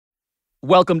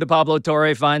Welcome to Pablo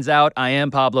Torre Finds Out. I am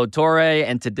Pablo Torre,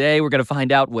 and today we're going to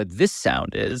find out what this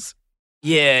sound is.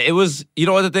 Yeah, it was, you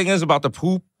know what the thing is about the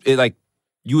poop?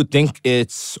 You would think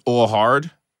it's all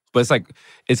hard, but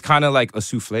it's kind of like a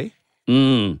souffle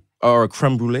or a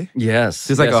creme brulee. Yes.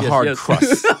 It's like a hard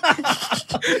crust.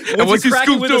 And once you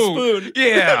scoop through,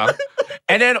 yeah.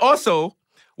 And then also,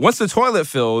 once the toilet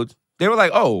filled, they were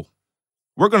like, oh,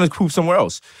 we're going to poop somewhere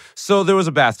else. So there was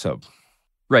a bathtub.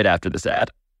 Right after this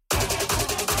ad.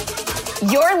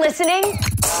 You're listening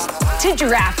to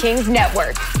DraftKings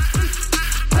Network.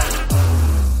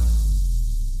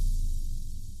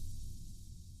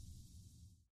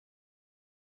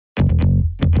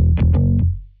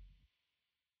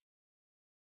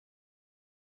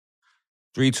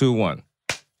 Three, two, one.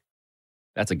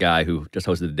 That's a guy who just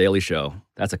hosted The Daily Show.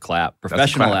 That's a clap.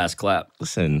 Professional-ass clap.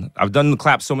 Listen, I've done the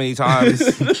clap so many times.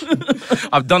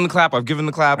 I've done the clap. I've given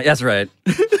the clap. That's right.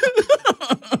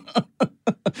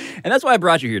 And that's why I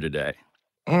brought you here today.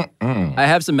 I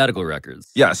have some medical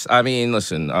records. Yes. I mean,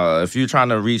 listen, if you're trying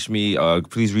to reach me,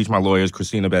 please reach my lawyers,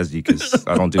 Christina Bezdikas.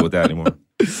 I don't deal with that anymore.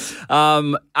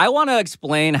 I want to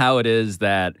explain how it is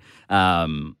that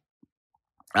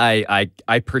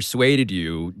I persuaded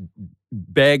you,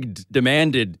 begged,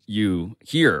 demanded you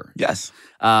here. Yes.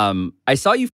 I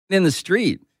saw you in the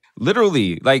street.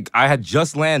 Literally, like I had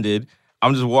just landed.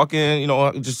 I'm just walking,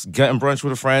 just getting brunch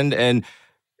with a friend, and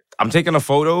I'm taking a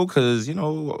photo because,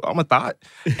 I'm a thought.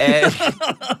 And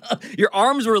your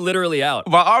arms were literally out.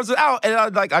 My arms are out,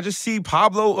 and I just see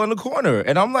Pablo on the corner,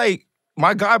 and I'm like,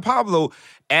 my guy Pablo.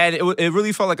 And it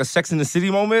really felt like a Sex in the City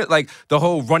moment, like the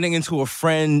whole running into a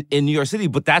friend in New York City.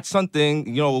 But that's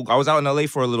something, I was out in LA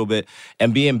for a little bit,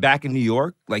 and being back in New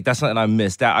York, like that's something I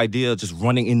missed. That idea of just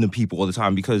running into people all the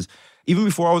time, because even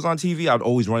before I was on TV, I'd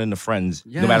always run into friends,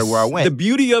 no matter where I went. The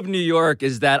beauty of New York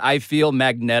is that I feel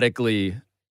magnetically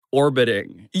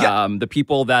orbiting the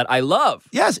people that I love.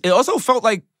 Yes, it also felt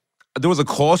like there was a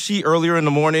call sheet earlier in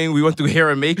the morning. We went through hair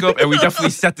and makeup, and we definitely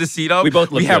set the seat up. We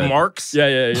both looked We have good. marks.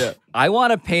 Yeah. I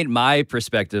want to paint my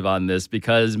perspective on this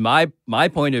because my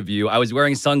point of view, I was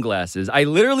wearing sunglasses. I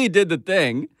literally did the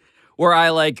thing where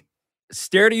I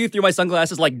stared at you through my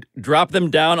sunglasses, dropped them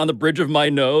down on the bridge of my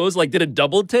nose, did a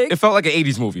double take. It felt like an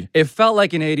 80s movie. It felt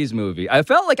like an 80s movie. I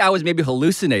felt like I was maybe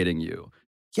hallucinating you.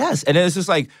 Yes, and then it's just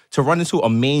to run into a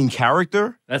main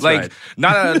character. That's right.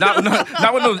 Not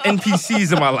one of those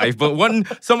NPCs in my life, but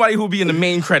somebody who'll be in the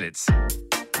main credits.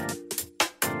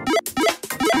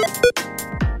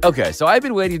 Okay, so I've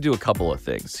been waiting to do a couple of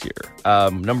things here.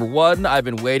 Number one, I've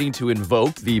been waiting to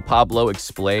invoke the Pablo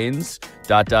Explains ...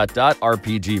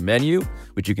 RPG menu,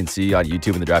 which you can see on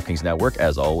YouTube and the DraftKings Network,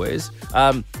 as always.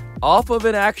 Off of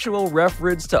an actual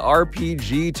reference to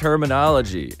RPG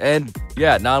terminology. And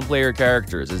yeah, non-player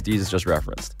characters, as Desus just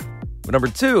referenced. But number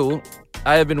two,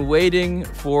 I have been waiting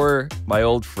for my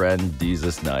old friend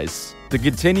Desus Nice to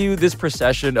continue this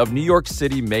procession of New York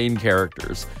City main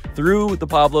characters through the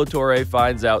Pablo Torre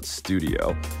Finds Out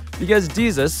studio. Because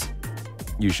Desus,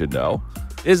 you should know,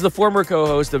 is the former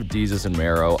co-host of Desus and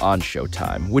Mero on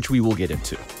Showtime, which we will get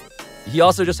into. He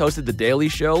also just hosted The Daily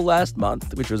Show last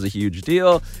month, which was a huge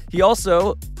deal. He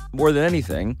also, more than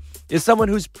anything, is someone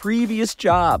whose previous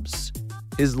jobs,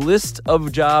 his list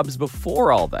of jobs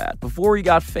before all that, before he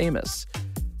got famous,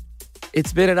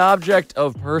 it's been an object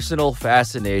of personal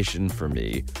fascination for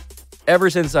me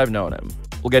ever since I've known him.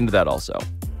 We'll get into that also.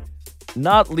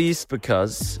 Not least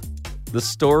because the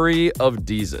story of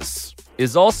Desus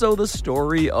is also the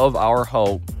story of our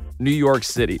home, New York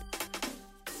City,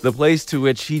 the place to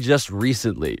which he just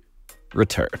recently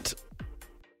returned.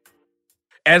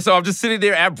 And so I'm just sitting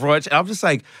there at brunch, and I'm just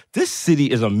like, this city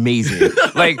is amazing.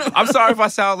 I'm sorry if I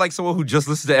sound like someone who just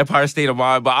listened to Empire State of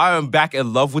Mind, but I am back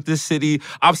in love with this city.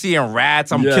 I'm seeing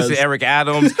rats. I'm kissing Eric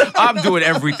Adams. I'm doing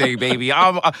everything, baby.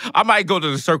 I might go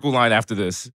to the Circle Line after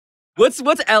this. What's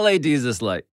LA Desus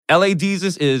like? LA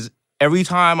Desus is, every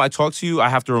time I talk to you, I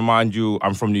have to remind you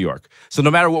I'm from New York. So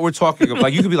no matter what we're talking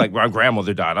about, you could be like, my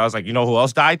grandmother died. I was like, you know who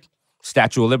else died?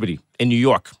 Statue of Liberty in New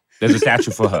York. There's a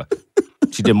statue for her.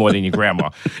 She did more than your grandma.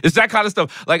 It's that kind of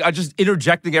stuff. I just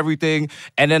interjecting everything.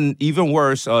 And then even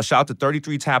worse, shout out to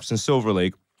 33 Taps in Silver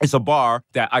Lake. It's a bar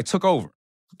that I took over.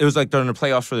 It was during the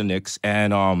playoffs for the Knicks.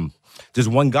 And there's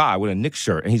one guy with a Knicks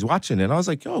shirt, and he's watching it. And I was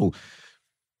like, yo,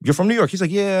 you're from New York? He's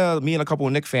like, yeah, me and a couple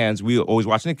of Knicks fans, we always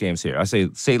watch Knicks games here. I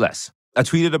say less. I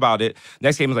tweeted about it.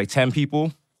 Next game was 10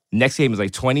 people. Next game was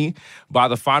 20. By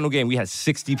the final game, we had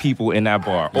 60 people in that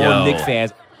bar. All Knicks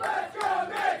fans.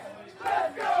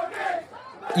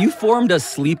 You formed a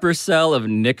sleeper cell of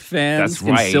Knick fans That's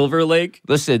right. in Silver Lake?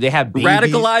 Listen, they had babies.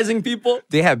 Radicalizing people?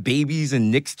 They had babies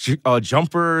and Knicks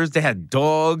jumpers. They had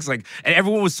dogs. And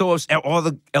everyone was so upset. All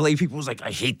the LA people was like,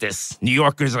 I hate this. New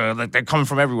Yorkers are they're coming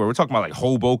from everywhere. We're talking about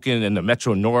Hoboken and the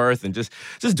Metro North and just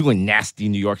doing nasty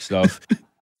New York stuff.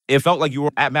 It felt like you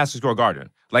were at Madison Square Garden.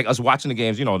 Like us watching the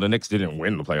games, the Knicks didn't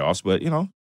win the playoffs, but,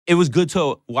 it was good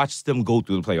to watch them go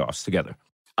through the playoffs together.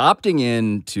 Opting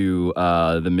into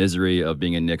the misery of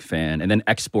being a Knick fan and then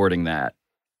exporting that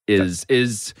is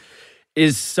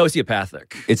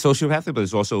sociopathic. It's sociopathic, but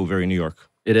it's also very New York.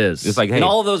 It is. It's like, hey, in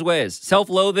all of those ways.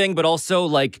 Self-loathing, but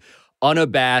also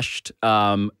unabashed.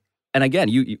 And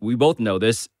again, we both know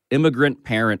this. Immigrant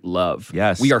parent love.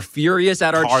 Yes. We are furious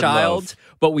at our Hard child, love.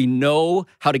 but we know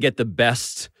how to get the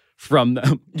best from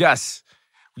them. Yes.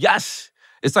 Yes.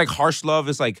 It's like harsh love.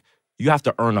 It's like you have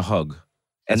to earn a hug.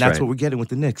 And that's right. what we're getting with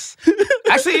the Knicks.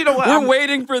 Actually, you know what? We're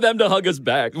waiting for them to hug us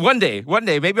back. One day,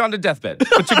 maybe on the deathbed.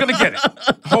 But you're going to get it.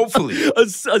 Hopefully.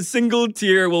 A single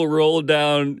tear will roll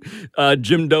down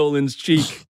Jim Dolan's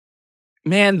cheek.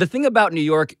 Man, the thing about New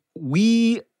York,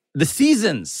 the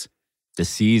seasons. The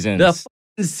seasons.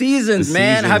 The seasons,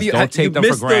 man. Seasons. Have you Don't take them for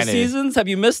missed granted. those seasons? Have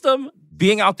you missed them?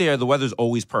 Being out there, the weather's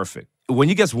always perfect. When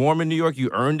it gets warm in New York, you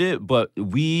earned it, but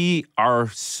we are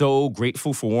so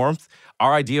grateful for warmth.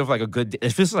 Our idea of a good day,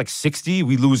 if it's 60,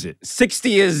 we lose it.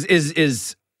 60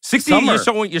 is 60,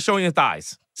 summer. you're showing your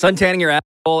thighs. Sun tanning your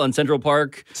asshole on Central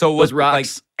Park. So was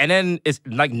rocks. and then it's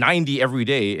 90 every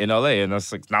day in LA, and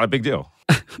that's not a big deal.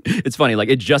 It's funny,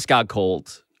 it just got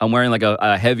cold. I'm wearing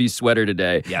a heavy sweater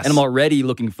today. Yes. And I'm already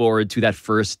looking forward to that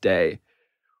first day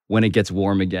when it gets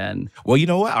warm again. Well, you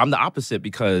know what? I'm the opposite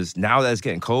because now that it's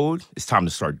getting cold, it's time to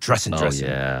start dressing. Oh,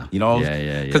 yeah.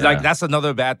 Yeah. Because that's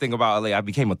another bad thing about LA. I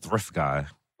became a thrift guy.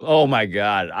 Oh my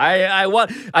God.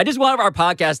 I just want our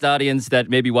podcast audience that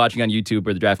may be watching on YouTube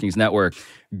or the DraftKings Network,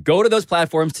 go to those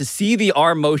platforms to see the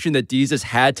arm motion that Desus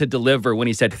had to deliver when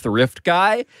he said thrift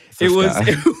guy. It was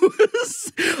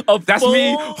That's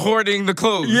me hoarding the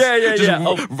clothes. Yeah.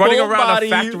 Running around a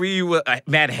factory with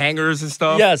mad hangers and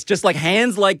stuff. Yes, just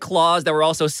hands like claws that were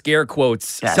also scare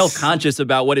quotes, yes. Self-conscious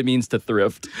about what it means to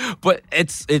thrift. But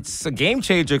it's a game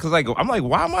changer because I'm like,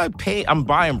 why am I paying? I'm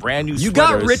buying brand new sweaters. You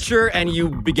got richer and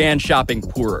you began shopping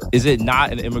poorer. Is it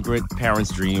not an immigrant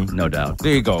parent's dream? No doubt.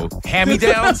 There you go.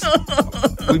 Hand-me-downs.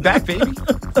 We back, baby.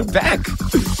 Back.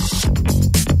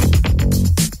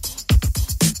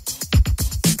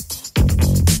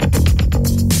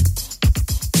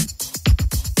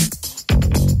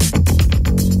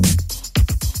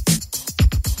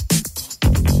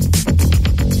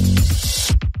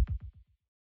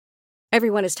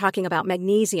 Everyone is talking about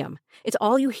magnesium. It's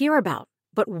all you hear about.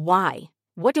 But why?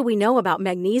 What do we know about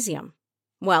magnesium?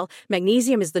 Well,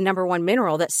 magnesium is the number one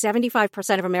mineral that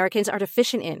 75% of Americans are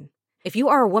deficient in. If you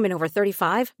are a woman over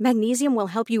 35, magnesium will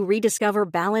help you rediscover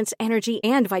balance, energy,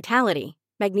 and vitality.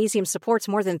 Magnesium supports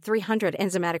more than 300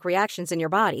 enzymatic reactions in your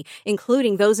body,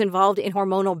 including those involved in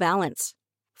hormonal balance.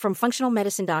 From functional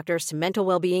medicine doctors to mental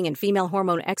well-being and female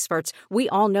hormone experts, we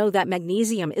all know that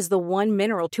magnesium is the one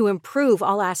mineral to improve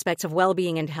all aspects of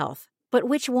well-being and health. But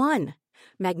which one?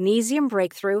 Magnesium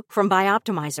Breakthrough from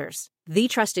Bioptimizers, the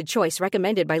trusted choice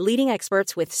recommended by leading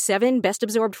experts with 7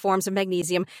 best-absorbed forms of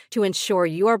magnesium to ensure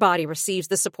your body receives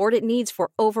the support it needs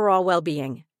for overall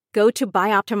well-being. Go to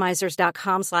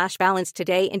bioptimizers.com/balance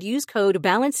today and use code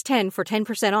BALANCE10 for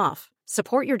 10% off.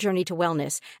 Support your journey to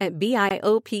wellness at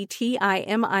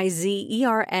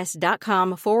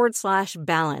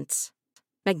bioptimizers.com/balance.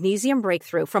 Magnesium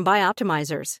Breakthrough from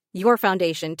Bioptimizers, your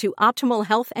foundation to optimal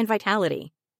health and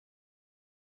vitality.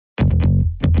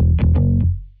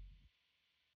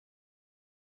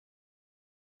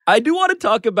 I do want to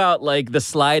talk about the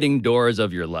sliding doors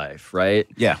of your life, right?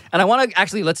 Yeah. And I want to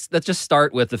actually let's just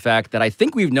start with the fact that I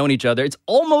think we've known each other. It's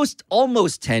almost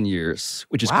 10 years,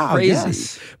 which is crazy.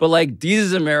 Yes. But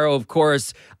Desus and Mero, of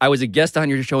course, I was a guest on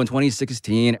your show in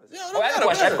 2016. I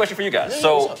have a question for you guys.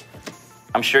 So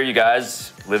I'm sure you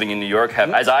guys living in New York have,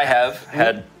 as I have,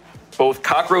 had both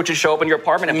cockroaches show up in your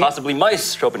apartment and possibly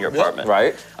mice show up in your apartment.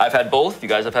 Right. I've had both. You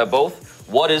guys have had both.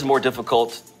 What is more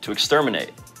difficult to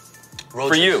exterminate?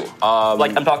 Roaches. For you.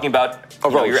 I'm talking about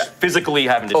you're physically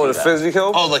having to do the that.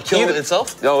 physical? Oh, killing it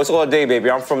itself? No, it's all day, baby.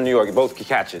 I'm from New York. You both can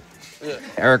catch it. Yeah.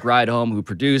 Eric Rydholm, who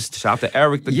produced. Shout out to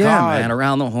Eric the Yeah, God. man,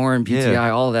 Around the Horn, PTI, Yeah.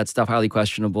 all of that stuff, highly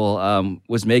questionable,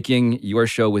 was making your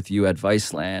show with you at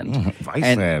Viceland.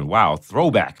 Viceland, wow,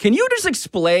 throwback. Can you just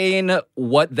explain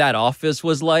what that office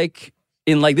was like?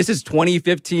 This is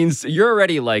 2015, so you're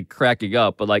already cracking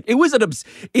up, but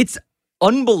it's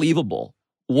unbelievable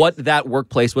what that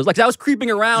workplace was like. 'Cause I was creeping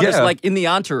around just Yeah. like in the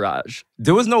entourage.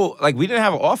 There was no, like, we didn't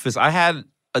have an office. I had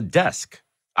a desk.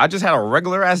 I just had a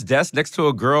regular ass desk next to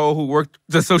a girl who worked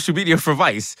the social media for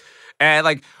Vice. And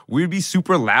like, we'd be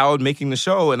super loud making the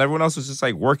show, and everyone else was just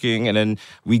like working. And then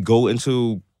we'd go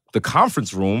into the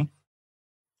conference room,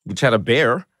 which had a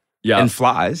bear and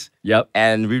flies. Yep.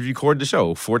 And we'd record the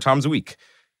show 4 times a week.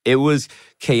 It was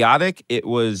chaotic. It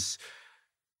was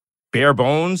bare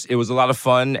bones. It was a lot of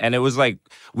fun. And it was like,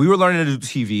 we were learning to do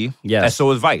TV. Yes. And so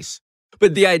was Vice.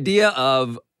 But the idea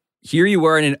of here you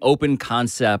were in an open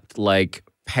concept, like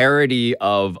parody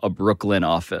of a Brooklyn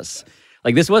office.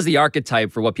 Like this was the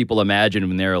archetype for what people imagine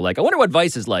when they're like, I wonder what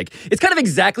Vice is like. It's kind of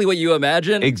exactly what you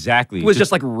imagine. Exactly. It was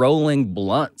just like rolling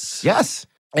blunts. Yes.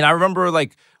 And I remember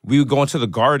like we would go into the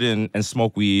garden and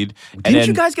smoke weed. Didn't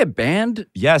you guys get banned?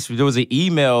 Yes. There was an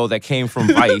email that came from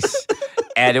Vice.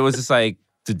 And it was just like,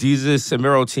 the Desus and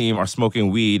Miro team are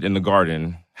smoking weed in the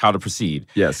garden. How to proceed.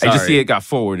 Yes. And you just see it got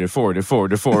forwarded till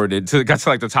it got to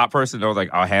like the top person. I was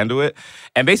like, I'll handle it.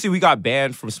 And basically we got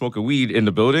banned from smoking weed in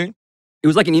the building. It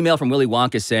was like an email from Willy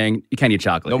Wonka saying, you can't eat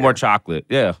chocolate. No more chocolate.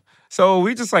 Yeah. So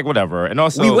we just like, whatever. And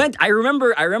also I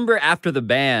remember after the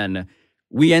ban,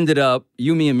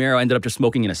 you, me and Miro ended up just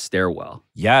smoking in a stairwell.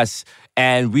 Yes.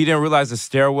 And we didn't realize the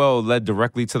stairwell led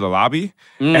directly to the lobby.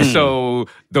 And so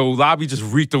the lobby just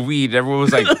reeked of weed. Everyone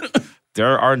was like,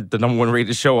 there aren't the #1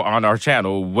 rated show on our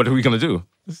channel. What are we going to do?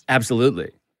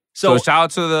 Absolutely. So shout out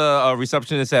to the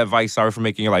receptionist at Vice. Sorry for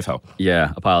making your life hell.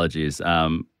 Yeah, apologies.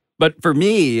 But for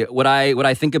me, what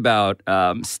I think about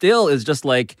still is just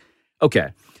like,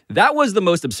 okay, that was the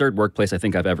most absurd workplace I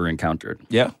think I've ever encountered.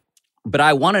 Yeah. But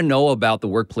I want to know about the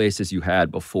workplaces you had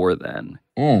before then.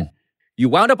 You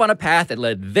wound up on a path that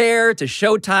led there to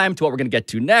Showtime to what we're going to get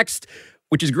to next,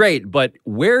 which is great. But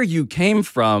where you came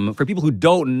from, for people who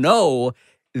don't know,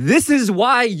 this is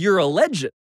why you're a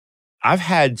legend. I've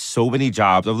had so many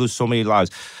jobs. I've lived so many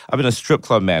lives. I've been a strip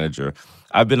club manager.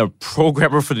 I've been a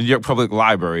programmer for the New York Public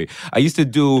Library. I used to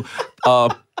do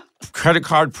credit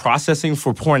card processing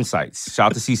for porn sites. Shout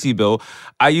out to CC Bill.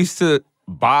 I used to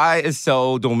buy and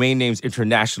sell domain names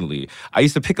internationally. I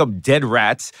used to pick up dead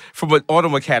rats from an auto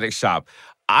mechanic shop.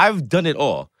 I've done it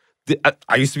all.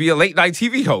 I used to be a late night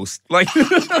TV host. Like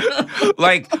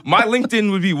my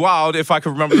LinkedIn would be wild if I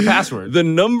could remember the password. The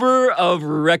number of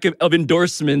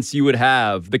endorsements you would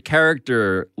have, the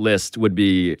character list would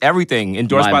be everything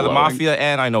endorsed by the mafia,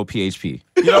 and I know PHP.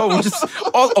 You know, just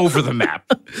all over the map.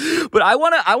 But I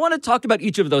want to talk about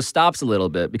each of those stops a little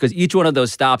bit because each one of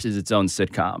those stops is its own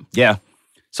sitcom. Yeah.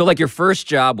 So like your first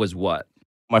job was what?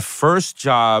 My first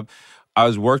job, I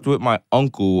was worked with my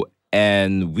uncle,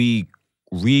 and we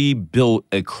rebuilt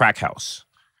a crack house.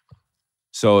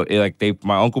 So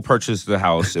my uncle purchased the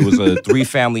house. It was a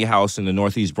 3-family house in the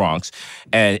Northeast Bronx,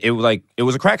 and it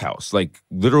was a crack house. Like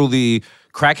literally,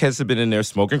 crackheads had been in there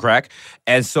smoking crack,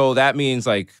 and so that means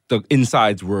like the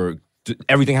insides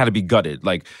everything had to be gutted.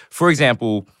 Like for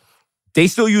example, they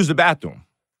still use the bathroom.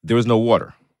 There was no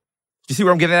water. You see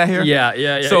where I'm getting at here?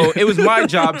 Yeah. So it was my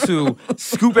job to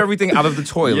scoop everything out of the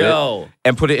toilet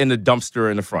and put it in the dumpster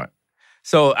in the front.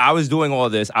 So I was doing all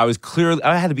this. I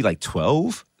had to be like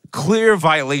 12. Clear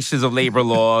violations of labor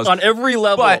laws. On every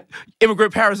level. But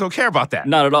immigrant parents don't care about that.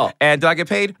 Not at all. And did I get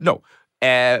paid? No.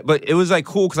 But it was like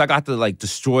cool because I got to like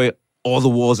destroy all the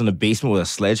walls in the basement with a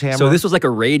sledgehammer. So this was like a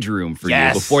rage room for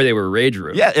you before they were rage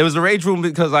rooms. Yeah, it was a rage room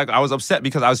because like I was upset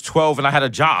because I was 12 and I had a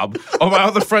job. All my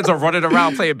other friends are running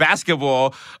around playing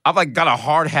basketball. I've like got a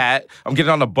hard hat. I'm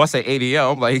getting on the bus at 8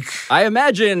 a.m. Like I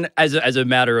imagine as a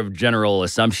matter of general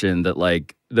assumption that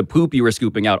like the poop you were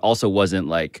scooping out also wasn't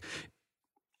like,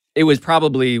 it was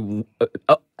probably,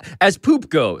 as poop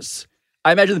goes,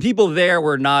 I imagine the people there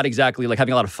were not exactly like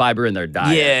having a lot of fiber in their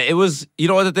diet. Yeah, it was, you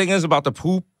know what the thing is about the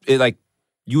poop? It like,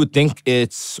 you would think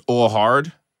it's all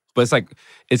hard, but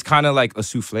it's kind of like a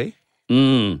souffle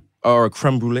or a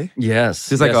creme brulee. Yes.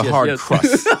 There's like a hard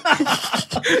crust.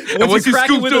 And once you crack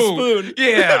it with a spoon.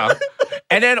 Yeah.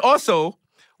 And then also,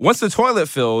 once the toilet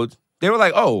filled, they were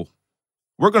like, oh,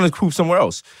 we're going to poop somewhere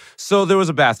else. So there was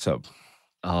a bathtub.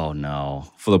 Oh,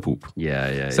 no. Full of poop.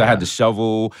 Yeah. So I had the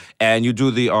shovel, and you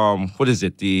do the, what is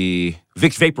it? The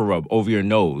Vicks Vapor Rub over your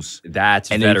nose.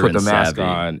 That's and then you put the mask savvy.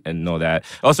 on and know that.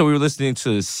 Also, we were listening to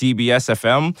CBS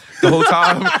FM the whole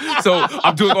time. So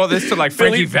I'm doing all this to like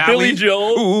Frankie Valli. Billy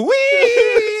Joel. Ooh-wee.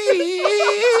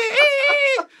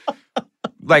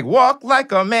 Like, walk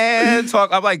like a man,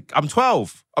 talk. I'm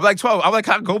 12. I'm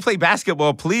like, go play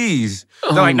basketball, please.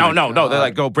 They're like, no. They're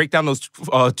like, go break down those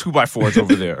 2x4s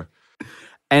over there.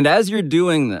 And as you're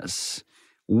doing this,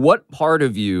 what part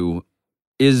of you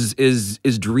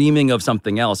is dreaming of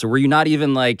something else, or were you not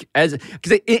even like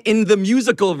because in the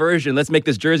musical version, let's make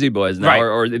this Jersey Boys now, Right.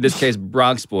 or in this case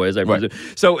Bronx Boys. Right.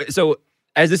 So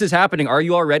as this is happening, are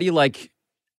you already like?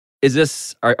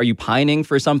 Are you pining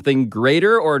for something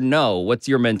greater or no? What's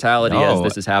your mentality as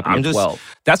this is happening at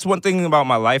 12? That's one thing about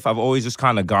my life. I've always just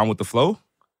kind of gone with the flow,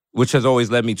 which has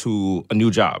always led me to a new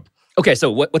job. Okay,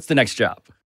 so what's the next job?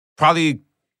 Probably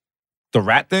the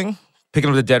rat thing,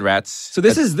 picking up the dead rats. So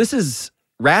this is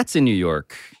rats in New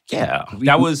York. Yeah,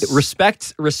 that was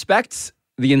respect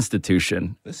the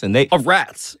institution. Listen, of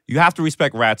rats. You have to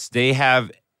respect rats. They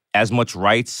have as much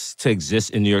rights to exist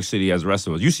in New York City as the rest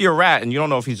of us. You see a rat and you don't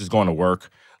know if he's just going to work.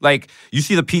 Like, you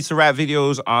see the pizza rat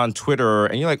videos on Twitter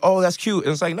and you're like, oh, that's cute.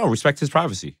 And it's like, no, respect his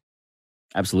privacy.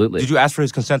 Absolutely. Did you ask for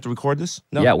his consent to record this?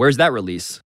 No. Yeah, where's that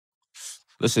release?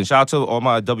 Listen, shout out to all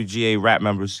my WGA rat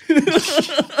members.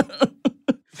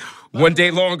 One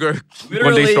day longer,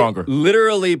 one day stronger.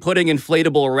 Literally putting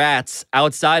inflatable rats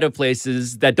outside of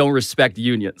places that don't respect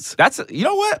unions. You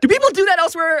know what? Do people do that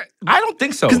elsewhere? I don't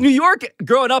think so. Because New York,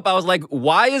 growing up, I was like,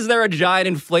 why is there a giant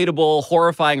inflatable,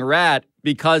 horrifying rat?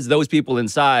 Because those people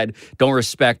inside don't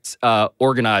respect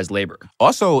organized labor.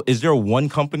 Also, is there one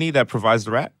company that provides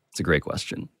the rat? It's a great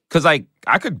question. Because, like,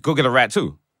 I could go get a rat,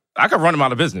 too. I could run him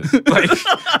out of business. Like,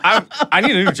 I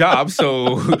need a new job,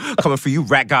 so coming for you,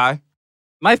 rat guy.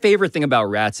 My favorite thing about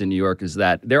rats in New York is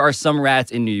that there are some rats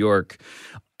in New York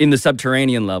in the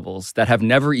subterranean levels that have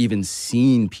never even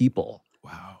seen people.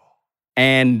 Wow.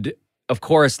 And of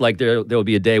course, like there will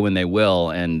be a day when they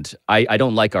will, and I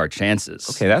don't like our chances.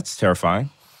 Okay, that's terrifying.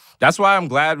 That's why I'm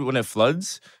glad when it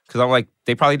floods, because I'm like,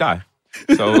 they probably die.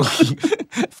 So,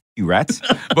 you rats.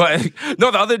 But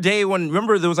no, the other day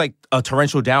remember there was like a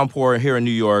torrential downpour here in New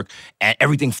York, and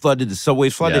everything flooded, the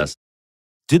subways flooded. Yes.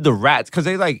 Did the rats, because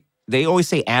they always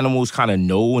say animals kind of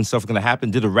know when stuff's going to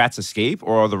happen. Did the rats escape?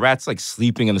 Or are the rats like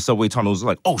sleeping in the subway tunnels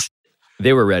like, oh,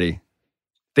 They were ready.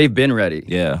 They've been ready.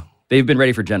 Yeah. They've been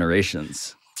ready for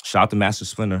generations. Shout out to Master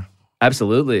Splinter.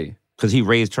 Absolutely. Because he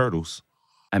raised turtles.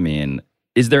 I mean,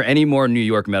 is there any more New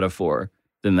York metaphor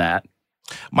than that?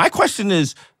 My question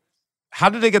is, how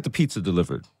do they get the pizza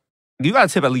delivered? You got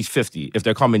to tip at least 50 if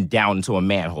they're coming down into a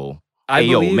manhole.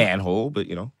 Manhole, but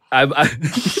you know.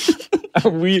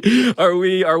 We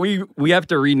have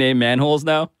to rename manholes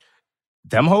now?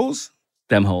 Them holes?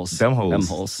 Them holes. Them holes. Them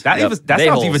holes. That Yep.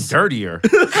 sounds even dirtier.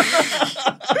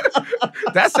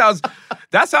 That sounds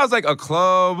like a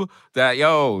club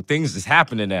that, things is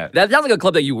happening at. That sounds like a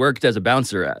club that you worked as a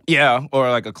bouncer at. Yeah, or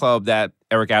like a club that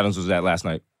Eric Adams was at last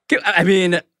night. I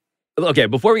mean, okay,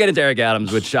 before we get into Eric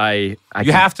Adams, which you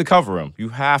have to cover him. You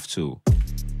have to.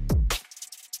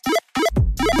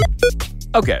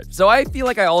 Okay, so I feel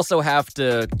like I also have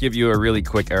to give you a really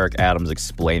quick Eric Adams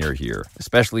explainer here,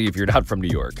 especially if you're not from New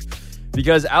York.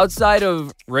 Because outside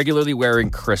of regularly wearing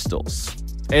crystals,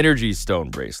 energy stone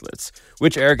bracelets,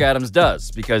 which Eric Adams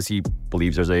does because he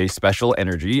believes there's a special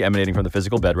energy emanating from the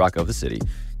physical bedrock of the city,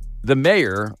 the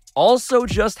mayor also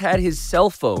just had his cell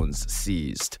phones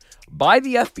seized by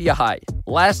the FBI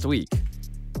last week.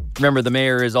 Remember, the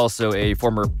mayor is also a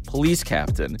former police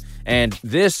captain, and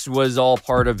this was all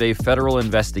part of a federal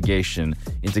investigation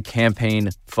into campaign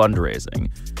fundraising,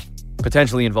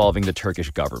 potentially involving the Turkish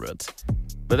government.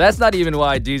 But that's not even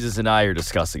why Desus and I are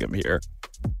discussing him here.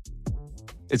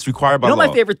 It's required by law.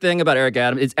 My favorite thing about Eric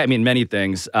Adams is, many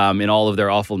things in all of their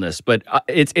awfulness, but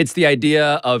it's the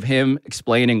idea of him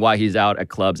explaining why he's out at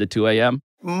clubs at 2 a.m.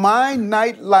 My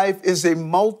nightlife is a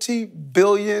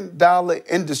multi-billion-dollar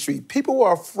industry. People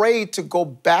are afraid to go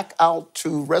back out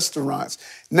to restaurants.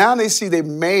 Now they see the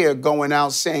mayor going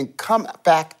out saying, come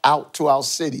back out to our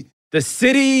city. The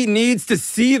city needs to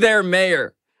see their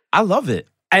mayor. I love it.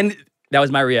 And that was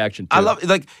my reaction, too. I love it.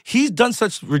 Like, he's done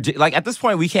such like, at this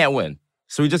point, we can't win.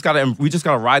 So we just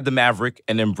gotta ride the Maverick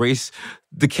and embrace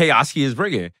the chaos he is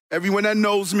bringing. Everyone that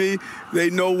knows me, they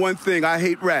know one thing. I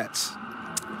hate rats.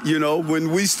 You know,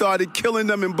 when we started killing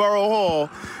them in Borough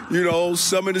Hall,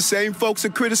 some of the same folks are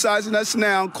criticizing us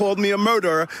now called me a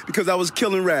murderer because I was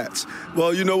killing rats.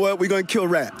 Well, you know what? We're going to kill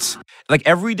rats. Like,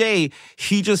 every day,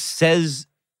 he just says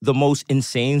the most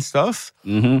insane stuff.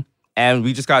 Mm-hmm. And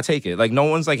we just got to take it. Like, no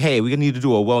one's like, hey, we need to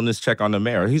do a wellness check on the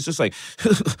mayor. He's just like,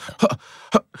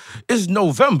 it's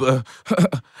November.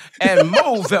 And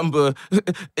Movember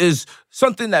is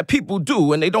something that people do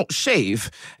when they don't shave.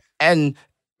 And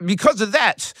because of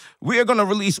that, we are going to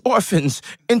release orphans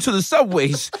into the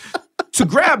subways to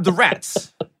grab the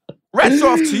rats. Rats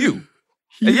off to you.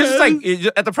 And you're just like,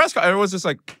 at the press conference, everyone's just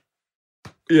like,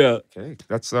 yeah. Okay,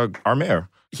 that's our mayor.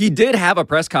 He did have a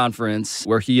press conference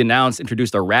where he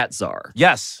introduced a rat czar.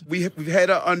 Yes. We've had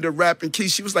her under wrap and key.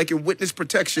 She was like in witness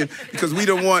protection because we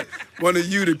don't want one of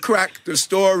you to crack the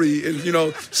story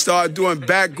and, start doing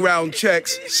background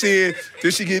checks, seeing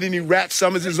did she get any rat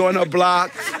summonses on her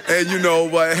block and,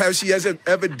 has she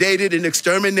ever dated an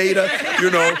exterminator?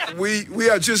 We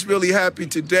are just really happy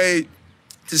today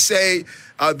to say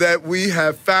that we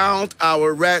have found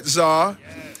our rat czar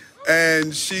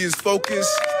and she is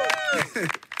focused.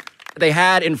 They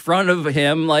had in front of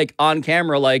him, on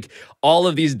camera, all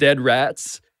of these dead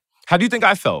rats. How do you think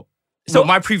I felt? So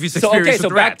my previous experience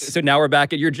with rats. So now we're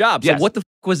back at your job. So what the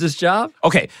was this job?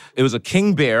 Okay, it was a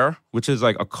King Bear, which is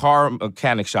like a car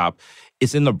mechanic shop.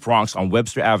 It's in the Bronx on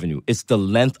Webster Avenue. It's the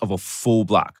length of a full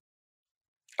block.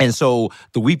 And so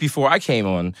the week before I came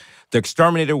on, the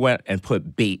exterminator went and put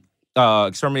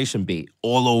extermination bait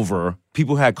all over.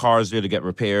 People had cars there to get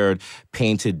repaired,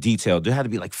 painted, detailed. There had to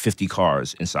be 50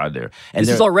 cars inside there. And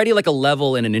this is already like a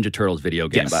level in a Ninja Turtles video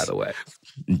game, Yes. by the way.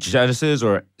 Genesis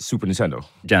or Super Nintendo?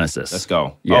 Genesis. Let's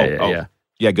go. Yeah.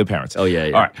 Yeah, good parents. Oh, yeah.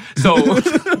 All right. So,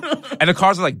 and the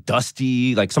cars are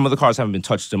dusty. Some of the cars haven't been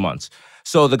touched in months.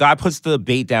 So the guy puts the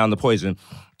bait down, the poison.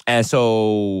 And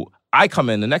so I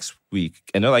come in the next week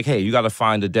and they're like, hey, you got to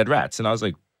find the dead rats. And I was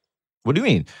like, what do you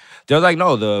mean? They're like,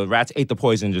 no, the rats ate the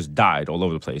poison and just died all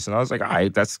over the place. And I was like, all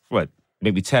right, that's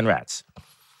maybe 10 rats.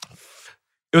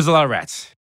 It was a lot of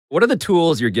rats. What are the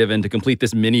tools you're given to complete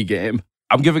this mini game?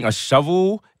 I'm giving a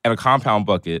shovel and a compound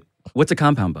bucket. What's a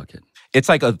compound bucket? It's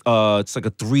like a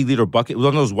 3-liter bucket. One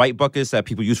of those white buckets that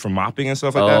people use for mopping and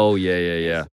stuff like that. Oh,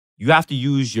 yeah. You have to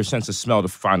use your sense of smell to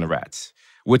find the rats,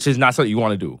 which is not something you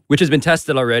want to do. Which has been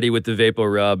tested already with the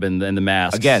Vapor Rub and the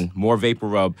masks. Again, more Vapor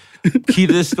Rub. Key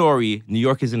to this story, New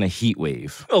York is in a heat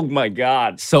wave. Oh, my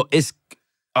God. So it's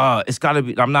got to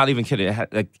be, I'm not even kidding,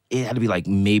 it had to be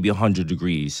maybe 100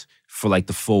 degrees for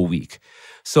the full week.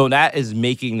 So that is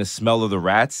making the smell of the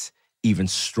rats even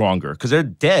stronger because they're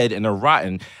dead and they're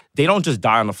rotten. They don't just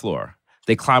die on the floor.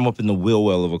 They climb up in the wheel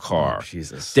well of a car. Oh,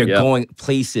 Jesus. They're going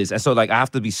places. And so I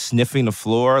have to be sniffing the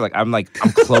floor. I'm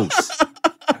close.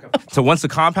 So once the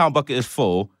compound bucket is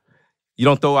full, you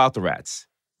don't throw out the rats.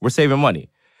 We're saving money.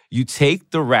 You take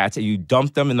the rats and you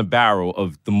dump them in the barrel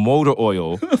of the motor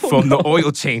oil from the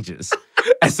oil changes.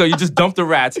 And so you just dump the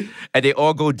rats and they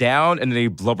all go down and then they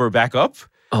blubber back up.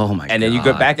 Oh, my God. And then you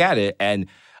go back at it. And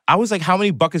I was like, how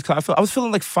many buckets could I fill? I was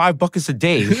filling 5 buckets a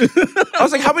day. I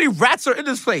was like, how many rats are in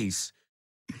this place?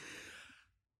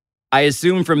 I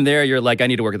assume from there you're I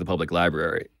need to work at the public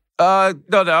library. No,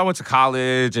 I went to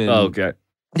college. And okay.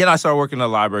 Then I started working in the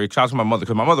library. Shout out to my mother,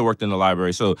 because my mother worked in the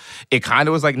library. So it kind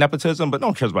of was like nepotism, but no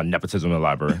one cares about nepotism in the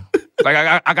library.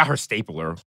 I got her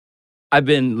stapler. I've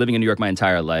been living in New York my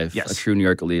entire life, Yes. a true New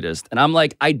York elitist. And I'm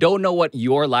I don't know what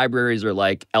your libraries are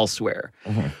like elsewhere.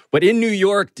 Mm-hmm. But in New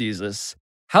York, Jesus,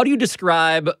 how do you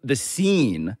describe the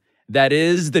scene that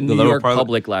is the New York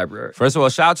Public Library? First of all,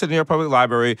 shout out to the New York Public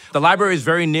Library. The library is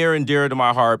very near and dear to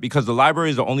my heart because the library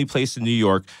is the only place in New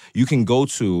York you can go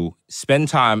to, spend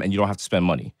time, and you don't have to spend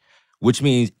money, which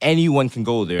means anyone can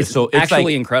go there. It's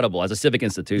actually incredible as a civic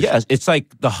institution. Yes, it's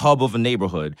like the hub of a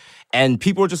neighborhood. And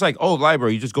people are just oh,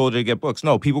 library, you just go there to get books.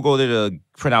 No, people go there to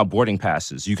print out boarding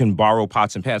passes. You can borrow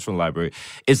pots and pans from the library.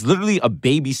 It's literally a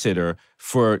babysitter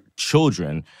for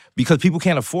children because people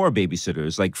can't afford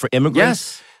babysitters. For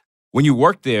immigrants, Yes. When you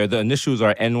work there, the initials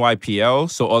are NYPL,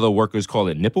 so other workers call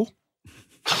it nipple.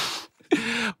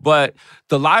 But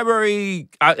the library,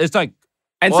 it's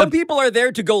And some people are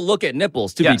there to go look at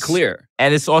nipples, to be clear.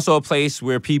 And it's also a place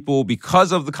where people,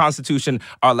 because of the Constitution,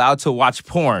 are allowed to watch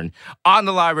porn on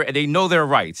the library, and they know their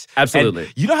rights. Absolutely.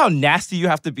 And you know how nasty you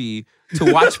have to be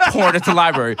to watch porn at the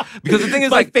library? Because the thing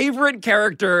is, my favorite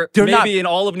character maybe in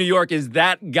all of New York is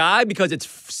that guy because it's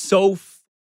so...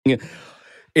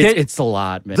 It's a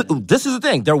lot, man. This is the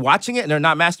thing. They're watching it, and they're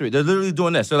not masturbating. They're literally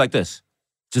doing this. They're like this,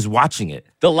 just watching it.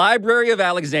 The Library of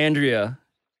Alexandria...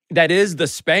 that is the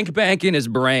spank bank in his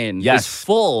brain is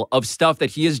full of stuff that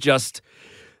he is just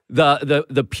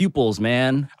the pupils,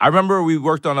 man. I remember we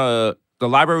worked on the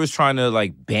library was trying to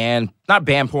not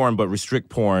ban porn, but restrict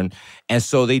porn. And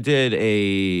so they did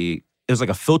it was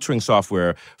a filtering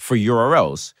software for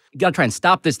URLs. You gotta try and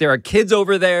stop this. There are kids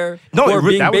over there who are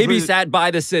being babysat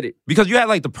by the city. Because you had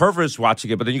the perverts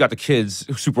watching it, but then you got the kids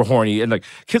super horny, and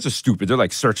kids are stupid. They're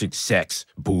searching sex,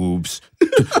 boobs.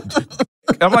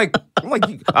 I was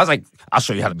like, I'll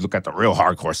show you how to look at the real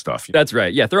hardcore stuff. That's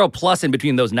right. Yeah, throw a plus in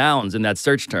between those nouns in that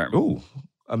search term. Ooh,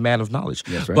 a man of knowledge.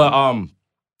 That's right. But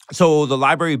so the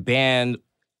library banned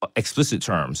explicit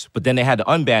terms, but then they had to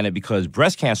unban it because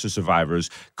breast cancer survivors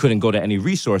couldn't go to any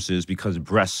resources because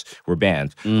breasts were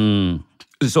banned.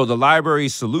 So the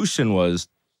library's solution was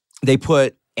they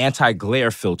put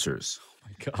anti-glare filters. Oh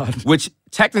my God. Which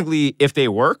technically, if they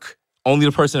work, only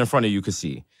the person in front of you could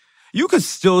see. You could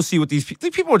still see what these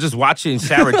people are just watching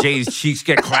Sarah J's cheeks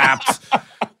get clapped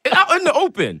out in the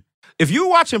open. If you're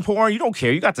watching porn, you don't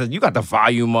care. You got the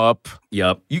volume up.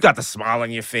 Yep. You got the smile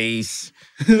on your face.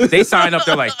 They sign up,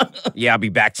 they're like, yeah, I'll be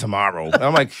back tomorrow. And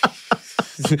I'm like,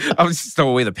 I'll just throw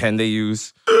away the pen they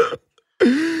use.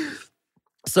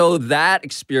 So that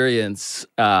experience,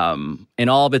 in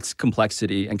all of its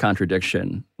complexity and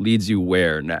contradiction, leads you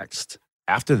where next?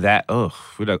 After that,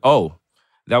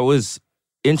 that was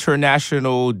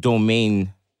international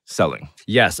domain selling.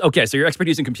 Yes. Okay. So your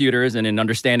expertise in computers and in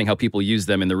understanding how people use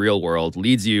them in the real world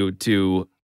leads you to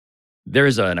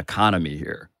there's an economy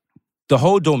here. The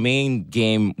whole domain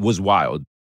game was wild.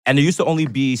 And there used to only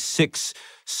be 6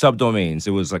 subdomains.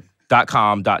 It was like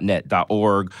 .com, .net,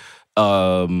 .org,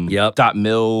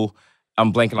 .mil.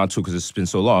 I'm blanking on 2 because it's been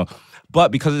so long.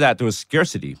 But because of that, there was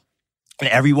scarcity. And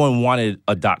everyone wanted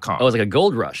a .com. Oh, it was like a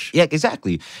gold rush. Yeah,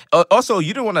 exactly. Also,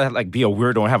 you didn't want to like be a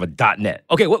weirdo and have a .net.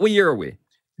 Okay, what year are we?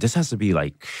 This has to be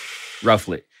like...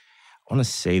 Roughly. I want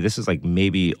to say this is like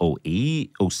maybe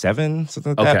 08, 07,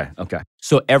 something like that. Okay.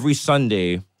 So every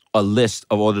Sunday, a list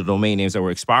of all the domain names that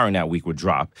were expiring that week would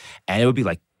drop. And it would be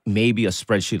like maybe a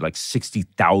spreadsheet, like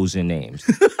 60,000 names.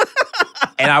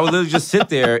 And I would literally just sit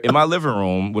there in my living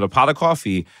room with a pot of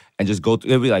coffee and just go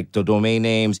through. It would be like the domain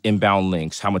names, inbound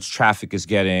links, how much traffic is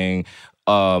getting.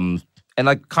 And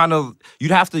like kind of,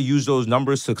 you'd have to use those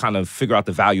numbers to kind of figure out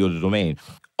the value of the domain.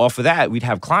 Off of that, we'd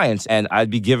have clients and I'd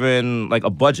be given like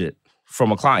a budget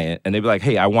from a client and they'd be like,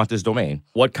 hey, I want this domain.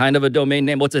 What kind of a domain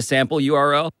name? What's a sample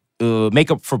URL?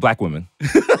 Makeup for black women.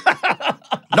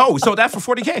 No, we sold that for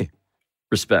 $40K.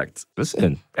 Respect.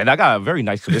 Listen, and I got a very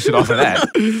nice commission off of that.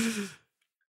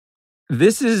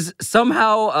 This is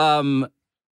somehow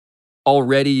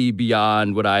already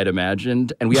beyond what I had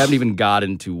imagined. And we haven't even got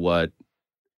into what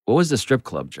was the strip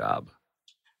club job?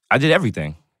 I did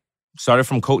everything. Started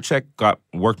from coat check,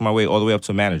 worked my way all the way up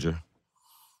to manager.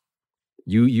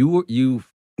 You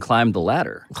climbed the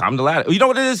ladder. Climbed the ladder. You know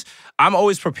what it is? I'm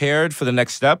always prepared for the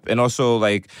next step. And also,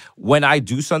 like, when I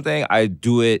do something, I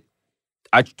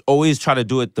always try to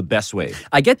do it the best way.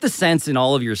 I get the sense in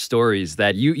all of your stories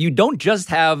that you don't just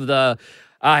have the,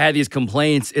 I had these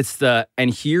complaints. It's the,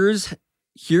 and here's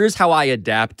how I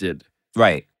adapted.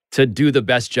 Right. To do the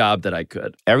best job that I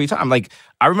could. Every time. Like,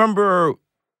 I remember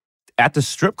at the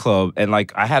strip club and,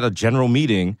 like, I had a general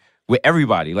meeting with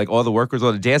everybody, like all the workers,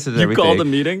 all the dancers and everything. You called a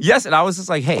meeting? Yes, and I was just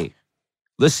like, hey,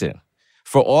 listen,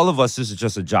 for all of us, this is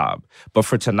just a job. But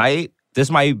for tonight, this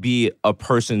might be a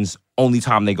person's only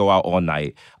time they go out all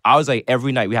night. I was like,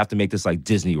 every night we have to make this like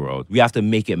Disney World. We have to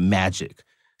make it magic.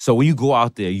 So when you go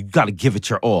out there, you got to give it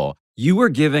your all. You were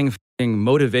giving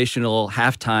motivational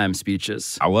halftime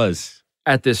speeches. I was.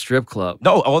 At this strip club.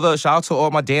 No, shout out to all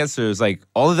my dancers. Like,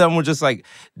 all of them were just like,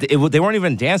 they weren't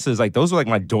even dancers. Like, those were like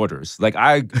my daughters. Like,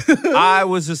 I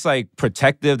was just like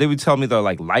protective. They would tell me their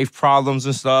like life problems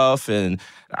and stuff. And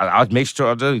I'd make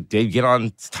sure they'd get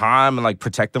on time and like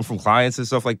protect them from clients and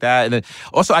stuff like that. And then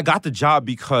also I got the job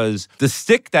because the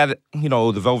stick that,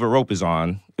 the velvet rope is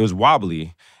on, it was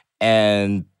wobbly.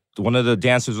 And one of the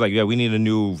dancers was like, yeah, we need a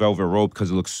new velvet rope because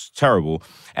it looks terrible.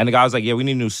 And the guy was like, yeah, we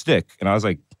need a new stick. And I was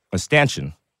like, a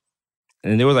stanchion.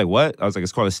 And they were like, what? I was like,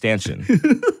 it's called a stanchion.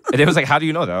 And they was like, how do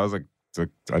you know that? I was like,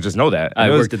 I just know that. And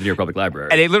I worked at the New York Public Library.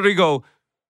 And they literally go,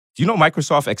 do you know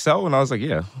Microsoft Excel? And I was like,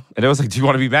 yeah. And they was like, do you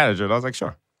want to be manager? And I was like,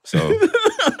 sure. So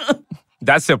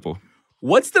that's simple.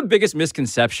 What's the biggest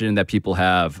misconception that people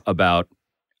have about,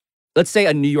 let's say,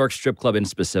 a New York strip club in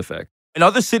specific? In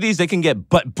other cities, they can get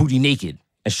butt booty naked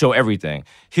and show everything.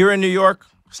 Here in New York,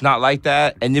 it's not like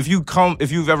that. And if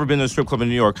you've ever been to a strip club in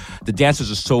New York, the dancers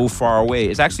are so far away.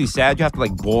 It's actually sad. You have to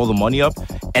like ball the money up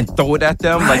and throw it at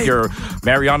them like you're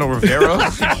Mariano Rivera.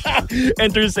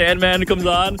 Enter Sandman comes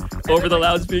on over the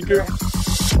loudspeaker.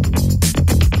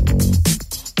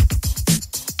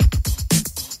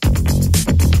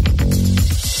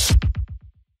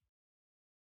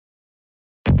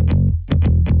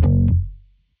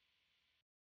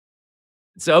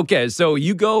 So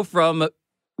you go from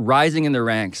rising in the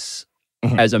ranks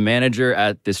as a manager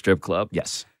at this strip club.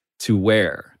 Yes. To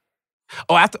where?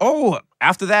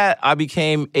 After that, I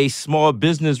became a small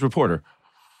business reporter.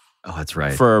 Oh, that's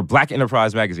right. For Black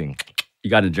Enterprise magazine.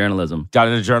 You got into journalism. Got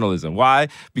into journalism. Why?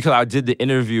 Because I did the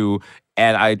interview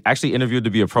and I actually interviewed to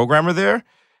be a programmer there.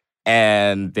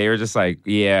 And they were just like,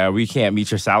 yeah, we can't meet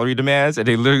your salary demands. And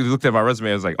they literally looked at my resume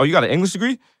and was like, oh, you got an English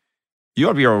degree? You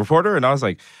want to be a reporter? And I was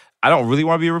like, I don't really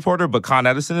want to be a reporter, but Con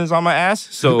Edison is on my ass,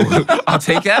 so I'll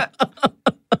take that.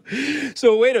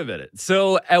 So wait a minute.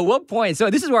 So at what point? So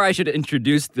this is where I should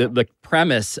introduce the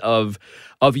premise of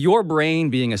your brain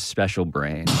being a special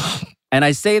brain. And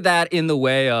I say that in the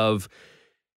way of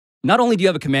not only do you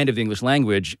have a command of the English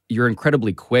language, you're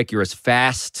incredibly quick. You're as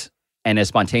fast and as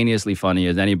spontaneously funny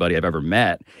as anybody I've ever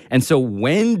met. And so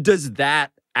when does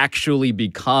that actually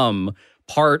become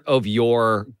part of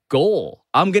your goal?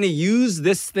 I'm going to use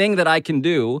this thing that I can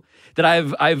do that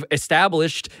I've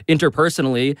established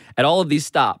interpersonally at all of these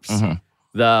stops. Mm-hmm.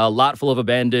 The lot full of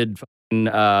abandoned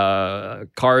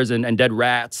cars and dead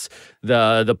rats,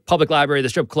 the public library, the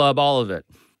strip club, all of it.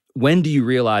 When do you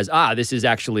realize, this is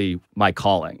actually my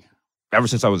calling? Ever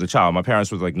since I was a child, my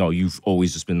parents were like, no, you've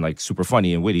always just been like super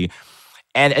funny and witty.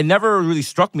 And it never really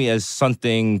struck me as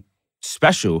something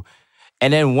special.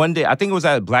 And then one day, I think it was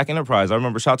at Black Enterprise. I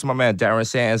remember shout out to my man, Darren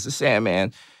Sands, the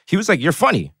Sandman. He was like, you're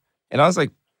funny. And I was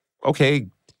like, okay.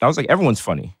 I was like, everyone's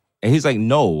funny. And he's like,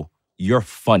 no, you're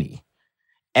funny.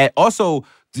 And also,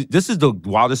 this is the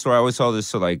wildest story. I always tell this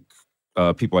to like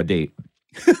people I date.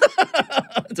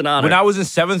 It's an honor. When I was in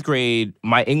 7th grade,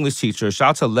 my English teacher, shout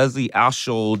out to Leslie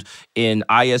Ashold in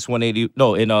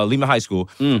Lehman High School.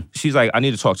 She's like, I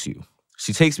need to talk to you.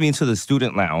 She takes me into the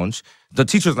student lounge, the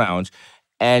teacher's lounge,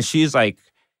 and she's like,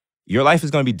 your life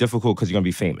is going to be difficult because you're going to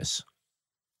be famous.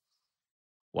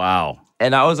 Wow.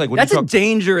 And I was like, that's a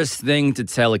dangerous thing to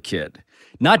tell a kid.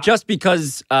 Not just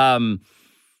because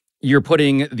you're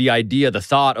putting the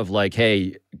thought of like,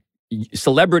 hey,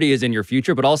 celebrity is in your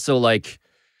future, but also like,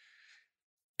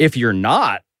 if you're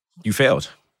not, you failed.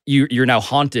 You're now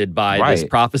haunted by this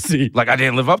prophecy. Like, I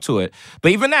didn't live up to it.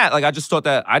 But even that, like, I just thought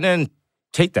that I didn't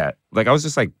take that. Like, I was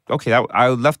just like, okay, I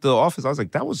left the office. I was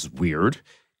like, that was weird.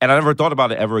 And I never thought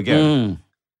about it ever again.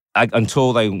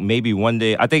 Until, like, maybe one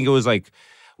day, I think it was, like,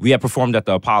 we had performed at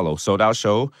the Apollo sold-out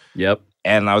show. Yep.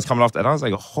 And I was coming off that, and I was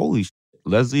like, holy shit,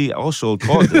 Leslie also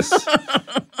called this.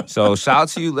 So, shout out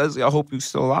to you, Leslie. I hope you're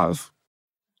still alive.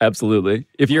 Absolutely.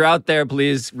 If you're out there,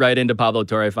 please write into Pablo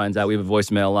Torre Finds Out. We have a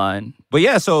voicemail line. But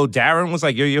yeah, so Darren was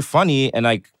like, you're funny. And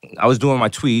like, I was doing my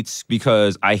tweets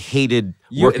because I hated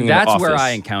working in the office. That's where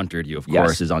I encountered you, of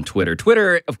course, is on Twitter.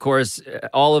 Twitter, of course,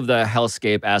 all of the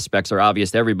hellscape aspects are obvious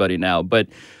to everybody now. But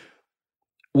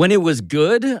when it was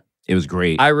good, it was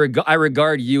great. I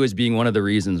regard you as being one of the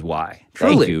reasons why.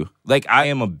 Truly. Thank you. Like, I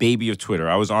am a baby of Twitter.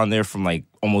 I was on there from like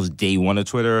almost day one of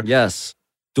Twitter. Yes.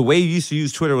 The way you used to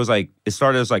use Twitter was like, it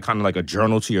started as like kind of like a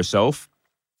journal to yourself,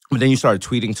 but then you started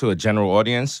tweeting to a general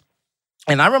audience.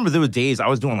 And I remember there were days I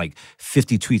was doing like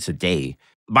 50 tweets a day.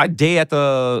 My day at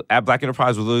Black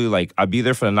Enterprise was literally like, I'd be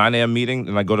there for the 9 a.m. meeting,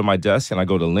 and I'd go to my desk, and I'd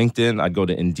go to LinkedIn, I'd go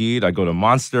to Indeed, I'd go to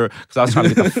Monster, because I was trying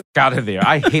to get the fuck out of there.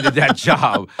 I hated that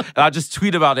job. And I'd just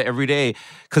tweet about it every day,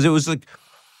 because it was like,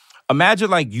 imagine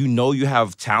like you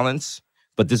have talents,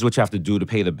 but this is what you have to do to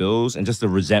pay the bills, and just the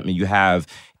resentment you have.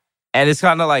 And it's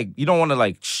kind of like, you don't want to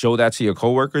like show that to your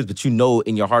coworkers, but you know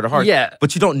in your heart of hearts. Yeah.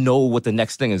 But you don't know what the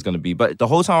next thing is going to be. But the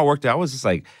whole time I worked there, I was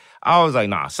like,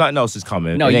 nah, something else is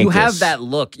coming. No, you have that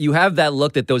look. You have that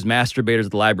look that those masturbators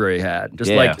at the library had.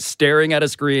 Just like staring at a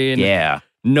screen. Yeah.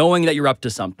 Knowing that you're up to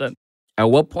something. At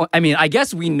what point? I mean, I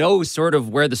guess we know sort of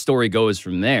where the story goes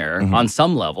from there on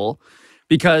some level.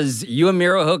 Because you and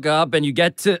Miro hook up and you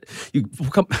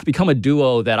become a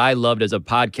duo that I loved as a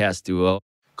podcast duo.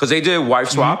 Because they did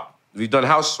wife swap. We've done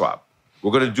house swap.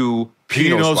 We're going to do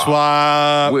Pinot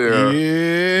swap. Where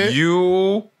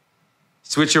you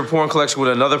switch your porn collection with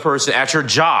another person at your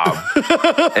job. And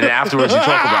then afterwards you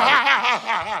talk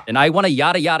about it. And I want to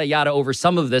yada over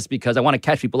some of this because I want to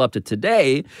catch people up to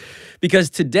today. Because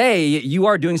today you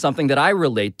are doing something that I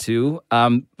relate to.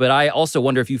 But I also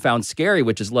wonder if you found scary,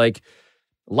 which is like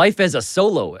life as a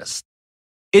soloist.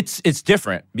 It's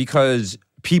different because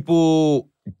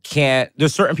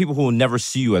there's certain people who will never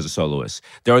see you as a soloist.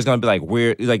 They're always going to be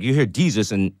like, like you hear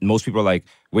Desus and most people are like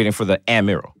waiting for the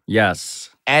Amiro.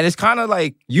 Yes. And it's kind of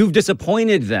like, you've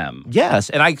disappointed them. Yes.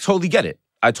 And I totally get it.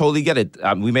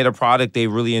 We made a product they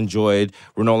really enjoyed.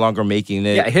 We're no longer making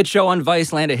it. Yeah, a hit show on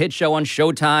Viceland, a hit show on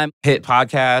Showtime. Hit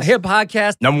podcast.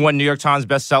 #1 New York Times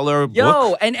bestseller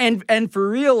book. And for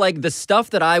real, like the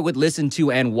stuff that I would listen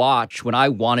to and watch when I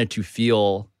wanted to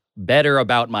feel better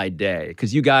about my day,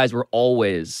 because you guys were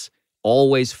always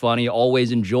funny,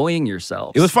 always enjoying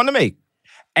yourselves. It was fun to make.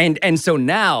 And so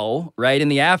now, right, in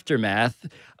the aftermath,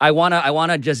 I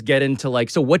wanna just get into like,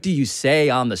 so what do you say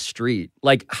on the street?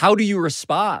 Like, how do you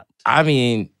respond? I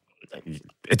mean,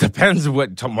 it depends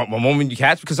what moment you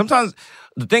catch, because sometimes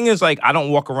the thing is like, I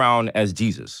don't walk around as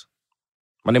Jesus.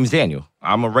 My name is Daniel.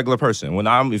 I'm a regular person.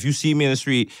 If you see me in the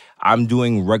street, I'm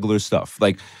doing regular stuff.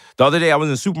 Like the other day I was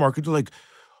in the supermarket, they're like,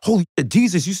 holy shit,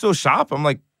 Jesus, you still shop? I'm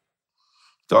like,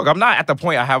 dog, I'm not at the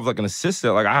point I have like an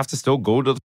assistant. Like I have to still go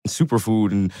to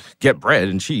Superfood and get bread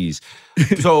and cheese.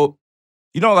 So,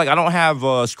 like I don't have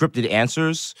scripted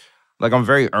answers. Like I'm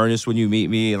very earnest when you meet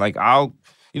me. Like I'll,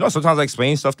 sometimes I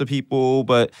explain stuff to people,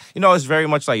 but it's very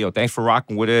much like, yo, thanks for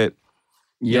rocking with it.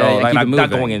 Yeah, like, I'm not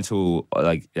moving. going into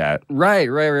like that.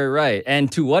 Right.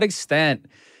 And to what extent?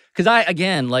 Because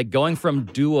going from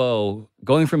duo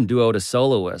to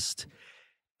soloist,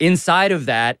 inside of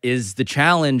that is the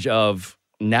challenge of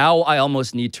now I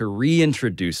almost need to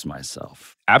reintroduce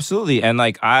myself. Absolutely. And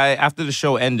like after the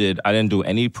show ended, I didn't do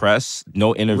any press,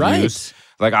 no interviews. Right.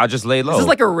 Like I just lay low. This is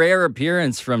like a rare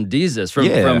appearance from Desus,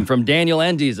 from Daniel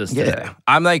and Desus today.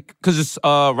 I'm like, because it's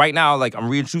right now, like I'm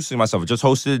reintroducing myself. I just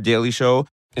hosted a Daily Show.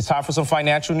 It's time for some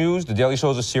financial news. The Daily Show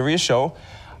is a serious show.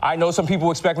 I know some people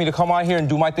expect me to come on here and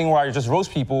do my thing where I just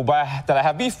roast people that I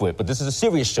have beef with, but this is a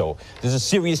serious show. This is a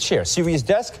serious chair, serious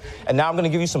desk, and now I'm going to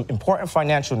give you some important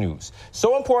financial news.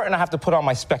 So important, I have to put on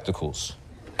my spectacles.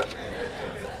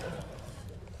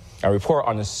 I report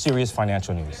on the serious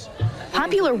financial news.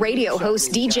 Popular radio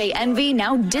host DJ Envy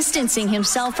now distancing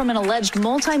himself from an alleged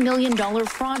multi-million-dollar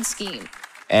fraud scheme.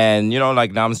 And,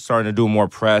 like now I'm starting to do more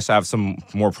press. I have some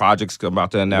more projects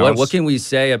about to announce. What can we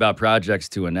say about projects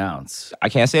to announce? I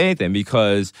can't say anything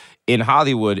because in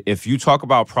Hollywood, if you talk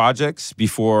about projects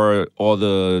before all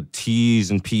the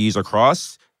T's and P's are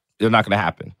crossed, they're not going to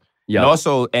happen. Yep. And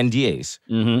also NDAs.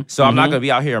 Mm-hmm. So I'm not going to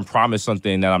be out here and promise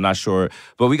something that I'm not sure.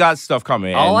 But we got stuff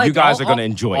coming, and you guys are going to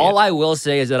enjoy it. All I will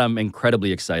say is that I'm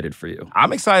incredibly excited for you.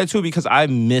 I'm excited, too, because I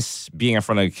miss being in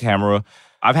front of the camera.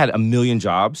 I've had a million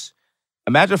jobs.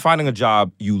 Imagine finding a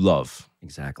job you love.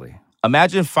 Exactly.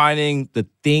 Imagine finding the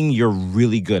thing you're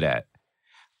really good at.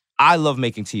 I love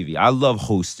making TV. I love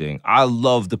hosting. I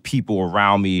love the people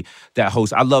around me that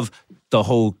host. I love the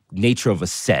whole nature of a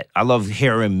set. I love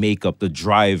hair and makeup, the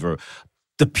driver,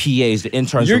 the PAs, the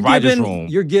interns, the writer's room.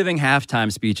 You're giving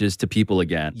halftime speeches to people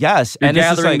again. Yes. You're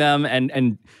gathering them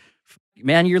and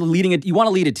man, you're leading it. You want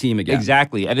to lead a team again.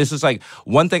 Exactly. And this is like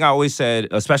one thing I always said,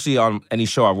 especially on any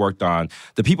show I've worked on,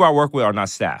 the people I work with are not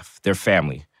staff. They're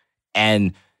family.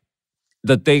 And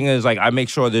the thing is, like, I make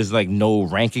sure there's, like, no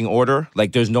ranking order.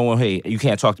 Like, there's no one, hey, you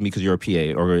can't talk to me because you're a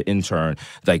PA or an intern.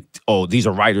 Like, oh, these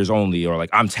are writers only. Or, like,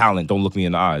 I'm talent. Don't look me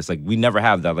in the eyes. Like, we never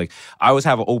have that. Like, I always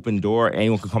have an open door.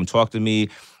 Anyone can come talk to me.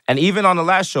 And even on the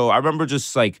last show, I remember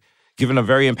just, like, giving a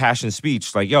very impassioned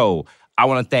speech. Like, yo, I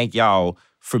want to thank y'all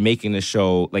for making this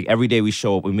show. Like, every day we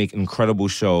show up, we make an incredible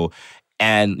show.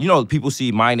 And, people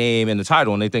see my name in the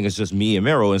title, and they think it's just me and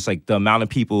Miro. And it's like the amount of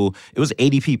people, it was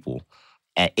 80 people.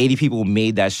 And 80 people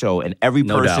made that show, and every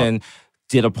person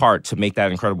did a part to make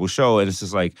that incredible show. And it's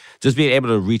just like, just being able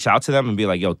to reach out to them and be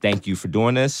like, yo, thank you for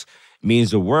doing this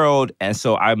means the world. And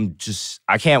so I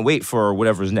can't wait for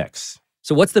whatever's next.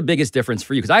 So what's the biggest difference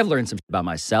for you? Because I've learned something about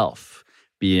myself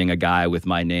being a guy with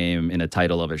my name in a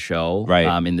title of a show,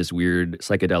 in this weird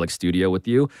psychedelic studio with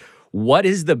you. What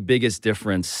is the biggest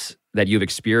difference that you've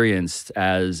experienced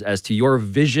as to your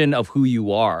vision of who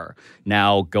you are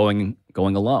now going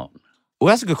alone? Well,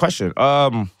 that's a good question.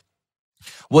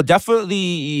 Well,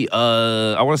 definitely,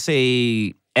 I want to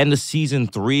say end of season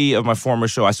 3 of my former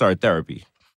show, I started therapy.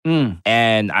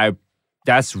 And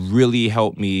that's really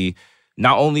helped me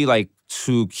not only like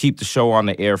to keep the show on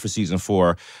the air for season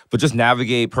 4, but just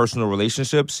navigate personal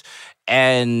relationships.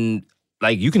 And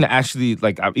like, you can actually,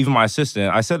 like, even my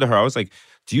assistant, I said to her, I was like,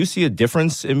 do you see a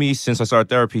difference in me since I started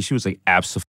therapy? She was like,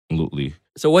 absolutely.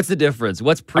 So what's the difference?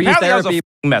 What's pre-therapy? Apparently I was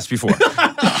a mess before.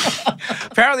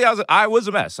 Apparently I was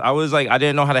a mess. I was like, I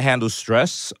didn't know how to handle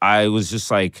stress. I was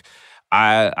just like,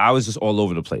 I was just all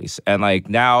over the place. And like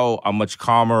now I'm much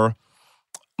calmer,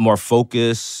 more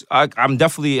focused. I'm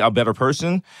definitely a better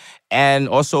person. And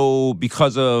also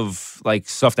because of like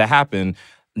stuff that happened,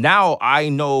 now I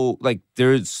know, like,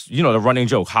 there's, the running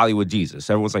joke, Hollywood Desus.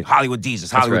 Everyone's like, Hollywood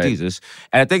Desus, Hollywood Desus.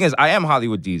 And the thing is, I am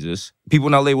Hollywood Desus. People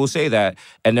in LA will say that,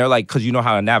 and they're like, because you know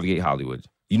how to navigate Hollywood.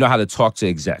 You know how to talk to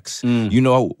execs. You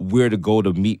know where to go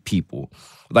to meet people.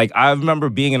 Like, I remember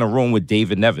being in a room with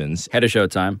David Nevins. Head of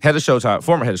Showtime,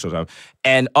 former head of Showtime,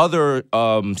 and other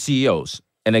CEOs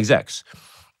and execs.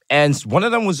 And one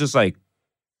of them was just like,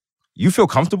 you feel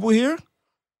comfortable here?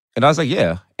 And I was like,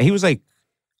 yeah. And he was like,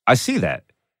 I see that.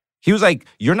 He was like,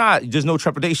 there's no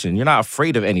trepidation. You're not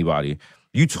afraid of anybody.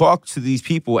 You talk to these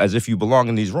people as if you belong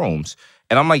in these rooms.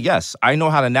 And I'm like, yes, I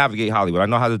know how to navigate Hollywood. I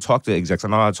know how to talk to execs. I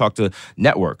know how to talk to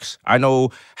networks. I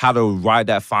know how to ride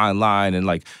that fine line. And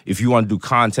like, if you want to do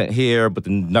content here, but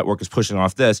the network is pushing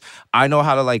off this, I know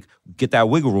how to like get that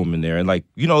wiggle room in there and like,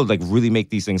 like really make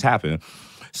these things happen.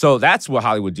 So that's what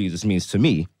Hollywood Jesus means to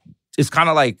me. It's kind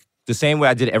of like the same way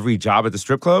I did every job at the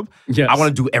strip club, Yes. I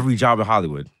want to do every job in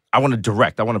Hollywood. I want to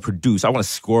direct. I want to produce. I want to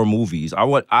score movies.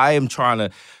 I am trying to,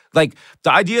 like,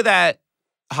 the idea that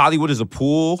Hollywood is a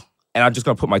pool and I'm just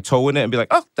going to put my toe in it and be like,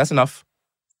 oh, that's enough.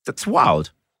 That's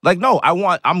wild. Like, no, I'm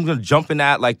going to jump in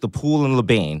that like the pool in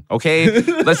LeBain, okay?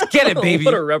 Let's get it, baby.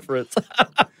 What a reference.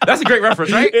 That's a great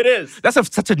reference, right? It is. That's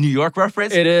such a New York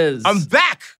reference. It is. I'm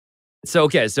back. So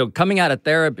coming out of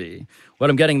therapy,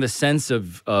 what I'm getting the sense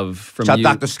of from Shout you.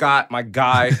 Dr. Scott, my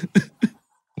guy.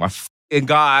 My f***ing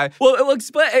guy. Well,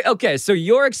 explain. Okay, so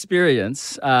your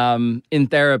experience in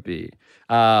therapy,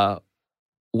 what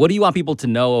do you want people to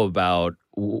know about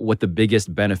what the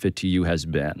bigged benefit to you has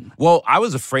been? Well, I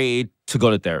was afraid to go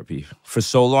to therapy for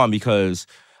so long because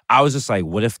I was just like,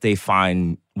 what if they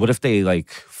find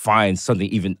something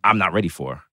even I'm not ready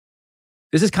for?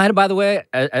 This is kind of, by the way,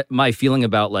 my feeling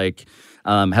about like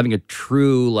having a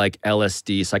true like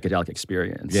LSD psychedelic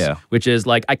experience. Yeah. Which is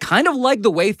like, I kind of like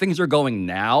the way things are going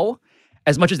now,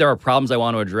 as much as there are problems I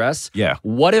want to address. Yeah.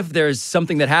 What if there's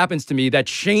something that happens to me that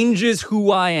changes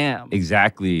who I am?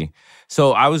 Exactly.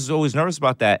 So I was always nervous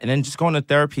about that. And then just going to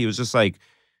therapy was just like,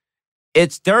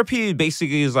 therapy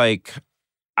basically is like,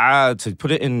 to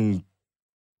put it in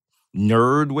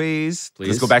nerd ways, Please.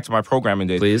 let's go back to my programming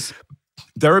days. Please.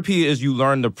 Therapy is you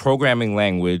learn the programming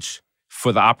language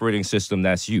for the operating system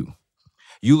that's you.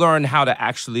 You learn how to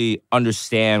actually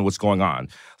understand what's going on.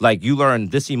 Like you learn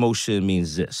this emotion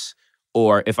means this.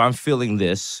 Or if I'm feeling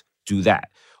this, do that.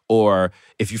 Or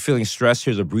if you're feeling stressed,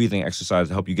 here's a breathing exercise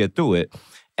to help you get through it.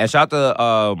 And shout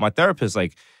out to my therapist,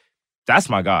 like, that's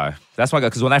my guy. That's my guy.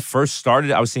 Because when I first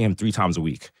started, I was seeing him 3 times a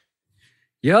week.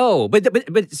 Yo, but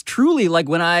it's truly like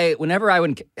whenever I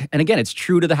would, and again, it's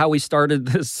true to how we started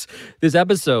this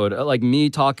episode, like me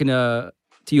talking to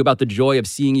you about the joy of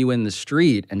seeing you in the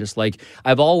street, and just like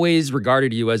I've always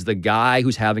regarded you as the guy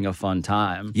who's having a fun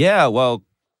time. Yeah, well,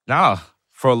 nah,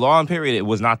 for a long period, it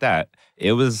was not that.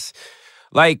 It was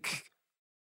like,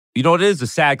 you know, it is a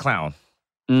sad clown,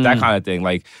 that kind of thing.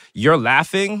 Like you're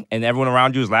laughing, and everyone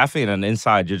around you is laughing, and on the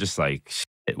inside, you're just like,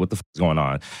 what the f is going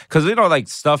on? Because, you know, like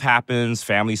stuff happens,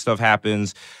 family stuff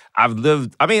happens. I've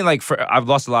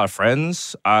lost a lot of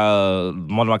friends.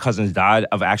 One of my cousins died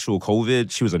of actual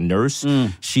COVID. She was a nurse.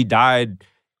 She died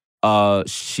while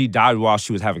she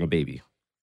was having a baby.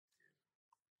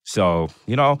 So,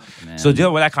 you know, so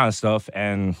dealing with that kind of stuff.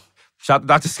 And shout out to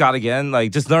Dr. Scott again,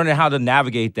 like just learning how to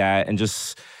navigate that and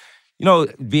just, you know,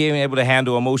 being able to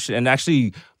handle emotion and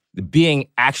actually being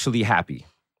happy.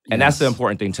 And that's the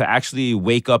important thing, to actually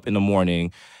wake up in the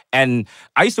morning. And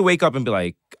I used to wake up and be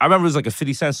like, I remember it was like a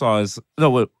 50 Cent song. It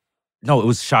was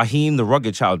Shaheem the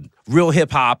Rugged Child, real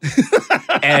hip hop.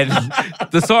 And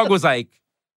the song was like,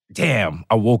 damn,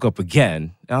 I woke up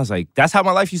again. And I was like, that's how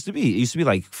my life used to be. It used to be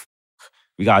like,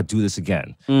 we gotta do this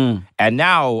again. And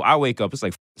now I wake up, it's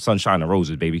like sunshine and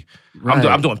roses, baby. Right.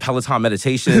 I'm doing Peloton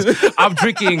meditations. I'm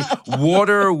drinking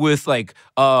water with like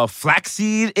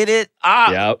flaxseed in it.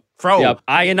 Yep. Bro. Yep.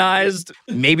 Ionized.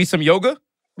 Maybe some yoga.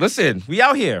 Listen, we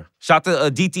out here. Shout to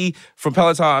DT from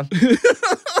Peloton.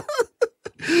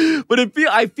 But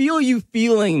I feel you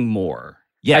feeling more.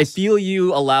 Yes. I feel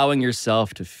you allowing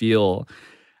yourself to feel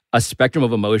a spectrum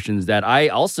of emotions that I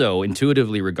also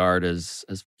intuitively regard as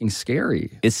fucking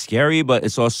scary. It's scary, but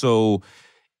it's also,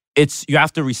 you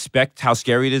have to respect how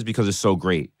scary it is because it's so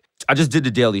great. I just did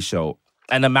the Daily Show,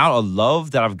 and the amount of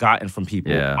love that I've gotten from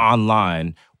people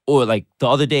online. Or like the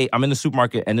other day, I'm in the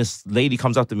supermarket and this lady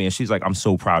comes up to me and she's like, I'm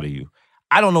so proud of you.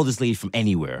 I don't know this lady from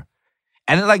anywhere.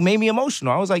 And it like made me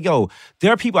emotional. I was like, yo,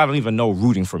 there are people I don't even know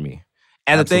rooting for me.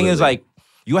 And the thing is like,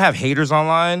 you have haters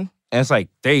online and it's like,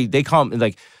 they come and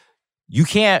like, you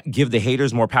can't give the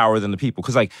haters more power than the people.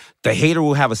 Because like the hater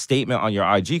will have a statement on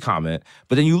your IG comment,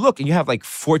 but then you look and you have like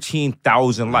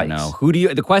 14,000 likes. No,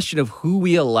 the question of who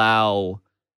we allow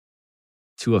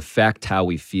to affect how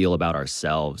we feel about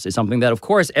ourselves is something that, of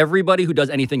course, everybody who does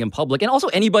anything in public, and also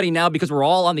anybody now, because we're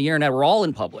all on the internet, we're all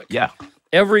in public. Yeah.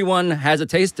 Everyone has a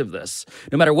taste of this.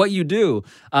 No matter what you do,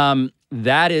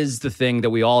 that is the thing that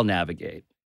we all navigate.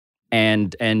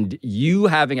 And you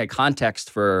having a context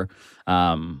for,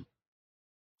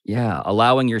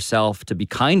 allowing yourself to be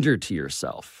kinder to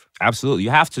yourself. Absolutely. You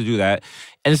have to do that.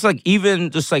 And it's like even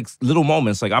just like little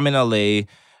moments. Like I'm in LA,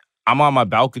 I'm on my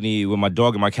balcony with my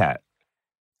dog and my cat.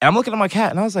 And I'm looking at my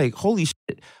cat and I was like, holy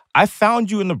shit, I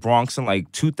found you in the Bronx in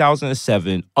like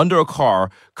 2007 under a car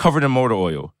covered in motor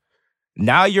oil.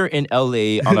 Now you're in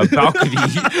LA on a balcony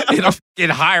in a fucking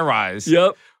high rise.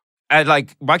 Yep. And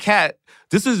like my cat,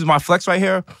 this is my flex right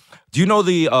here. Do you know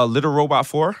the Litter Robot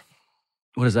 4?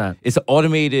 What is that? It's an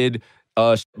automated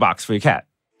box for your cat.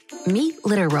 Meet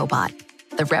Litter Robot,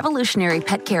 the revolutionary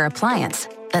pet care appliance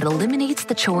that eliminates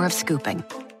the chore of scooping.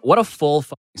 What a full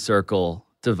circle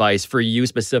device for you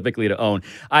specifically to own.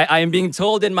 I am being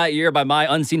told in my ear by my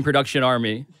unseen production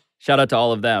army, shout out to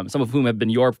all of them, some of whom have been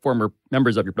your former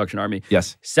members of your production army.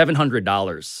 Yes.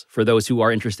 $700 for those who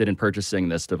are interested in purchasing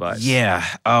this device. Yeah.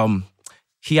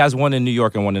 He has one in New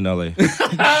York and one in LA.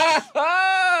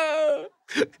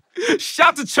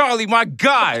 Shout to Charlie, my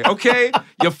guy, okay?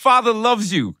 Your father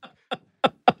loves you.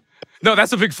 No,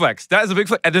 that's a big flex. That is a big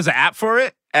flex. And there's an app for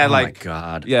it. And my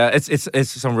God. Yeah,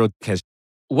 it's some real cash.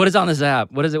 What is on this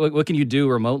app? What is it? What can you do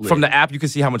remotely? From the app, you can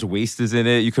see how much waste is in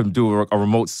it. You can do a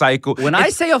remote cycle. When I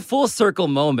say a full circle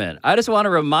moment, I just want to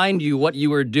remind you what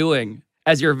you were doing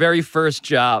as your very first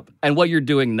job and what you're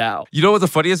doing now. You know what's the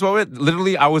funniest moment?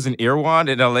 Literally, I was in Erewhon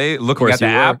in LA looking at the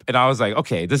app, and I was like,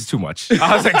 okay, this is too much.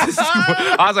 I was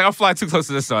like, I'm flying too close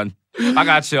to the sun. I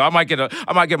got chill. I might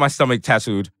get my stomach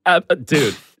tattooed.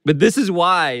 Dude. But this is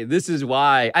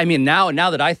why. I mean, now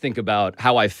that I think about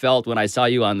how I felt when I saw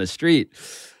you on the street,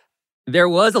 there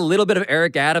was a little bit of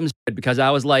Eric Adams because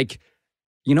I was like,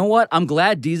 you know what? I'm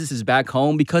glad Desus is back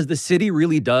home because the city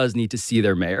really does need to see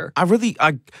their mayor.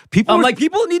 People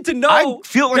need to know. I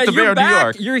feel like the mayor of New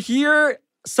York. You're here.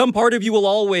 Some part of you will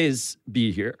always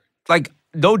be here. Like,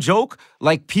 no joke.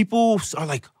 Like, people are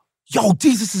like, yo,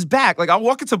 Desus is back. Like, I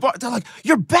walk into bar, they're like,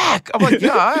 you're back. I'm like,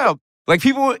 yeah, I am. Like,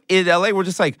 people in LA were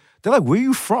just like, they're like, where are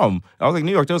you from? I was like,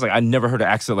 New York. They was like, I never heard an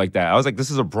accent like that. I was like, this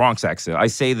is a Bronx accent. I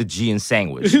say the G in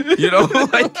sandwich. You know?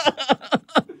 Like,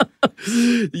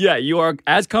 yeah, you are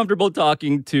as comfortable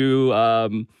talking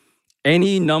to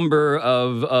any number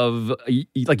of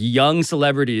like young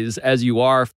celebrities as you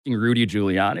are Rudy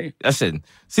Giuliani. Listen,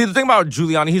 see, the thing about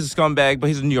Giuliani, he's a scumbag, but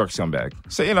he's a New York scumbag.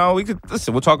 So, you know,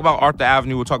 we'll talk about Arthur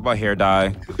Avenue, we'll talk about hair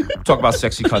dye, we'll talk about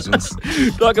sexy cousins.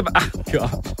 Talk about, oh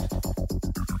God.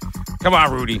 Come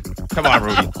on, Rudy.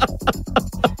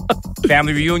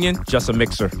 Family reunion, just a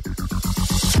mixer.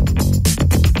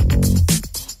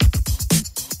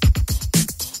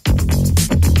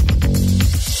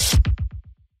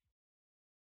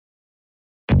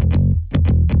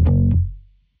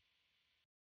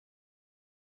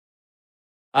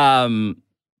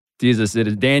 Desus, it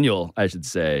is Daniel, I should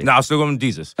say. No, I'm still going to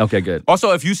Desus. Okay, good.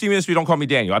 Also, if you see me in the street, don't call me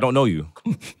Daniel. I don't know you.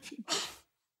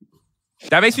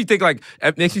 That makes me think like,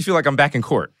 it makes me feel like I'm back in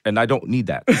court, and I don't need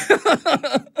that.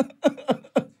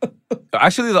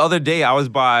 Actually, the other day, I was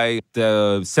by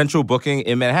the Central Booking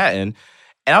in Manhattan,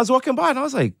 and I was walking by, and I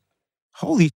was like,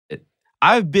 holy shit.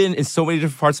 I've been in so many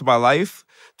different parts of my life.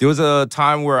 There was a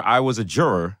time where I was a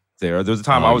juror there. There was a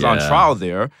time I was on trial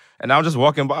there, and I was just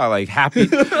walking by, like, happy.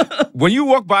 When you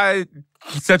walk by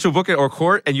Central Booking or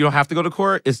court, and you don't have to go to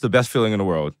court, it's the best feeling in the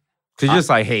world. Because you're just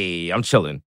like, hey, I'm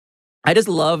chilling. I just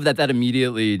love that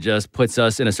immediately just puts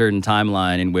us in a certain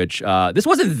timeline in which this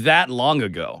wasn't that long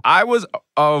ago. I was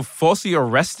falsely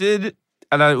arrested,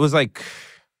 and it was like,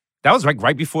 that was like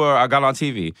right before I got on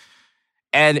TV.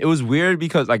 And it was weird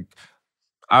because like,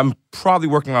 I'm probably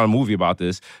working on a movie about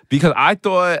this because I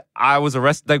thought I was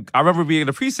arrested. Like, I remember being in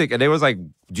the precinct and they was like,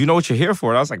 do you know what you're here for?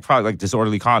 And I was like, probably like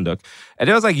disorderly conduct. And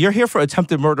they was like, you're here for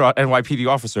attempted murder on NYPD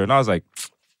officer. And I was like,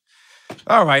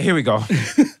 all right, here we go.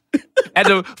 And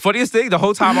the funniest thing, the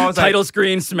whole time I was like... Title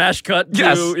screen, smash cut.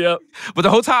 Yes. Yep. But the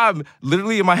whole time,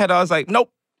 literally in my head, I was like, nope,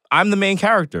 I'm the main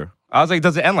character. I was like,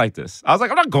 does it end like this? I was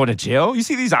like, I'm not going to jail. You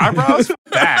see these eyebrows?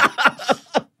 Bad.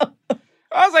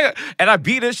 I was like, and I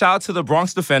beat it. Shout out to the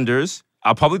Bronx Defenders,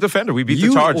 our public defender. We beat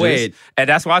the charges. Wait. And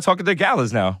that's why I talk to their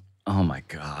galas now. Oh my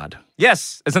God.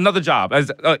 Yes, it's another job.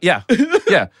 Yeah.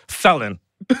 Felon.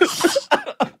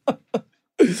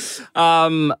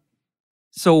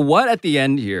 So what at the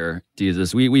end here,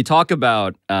 Desus, we talk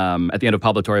about, at the end of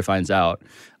Pablo Torre Finds Out,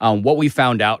 what we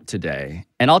found out today.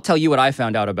 And I'll tell you what I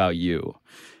found out about you,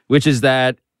 which is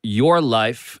that your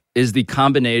life is the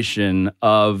combination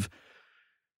of,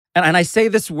 and I say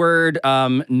this word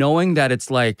knowing that it's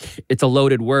a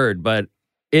loaded word, but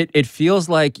it feels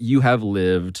like you have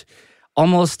lived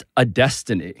almost a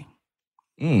destiny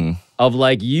of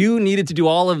like you needed to do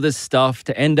all of this stuff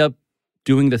to end up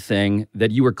doing the thing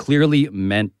that you were clearly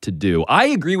meant to do. I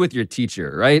agree with your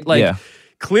teacher, right? Like,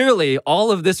 clearly, all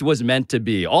of this was meant to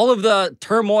be. All of the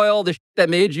turmoil, the shit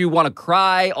that made you want to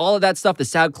cry, all of that stuff, the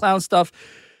sad clown stuff,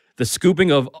 the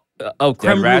scooping of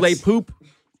creme brulee poop,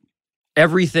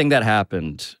 everything that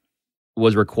happened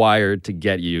was required to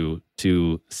get you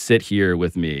to sit here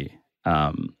with me.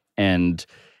 And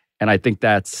I think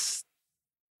that's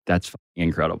fucking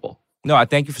incredible. No, I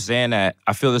thank you for saying that.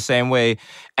 I feel the same way.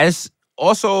 And it's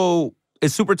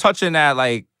super touching that,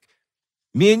 like,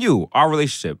 me and you, our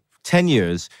relationship, 10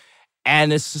 years.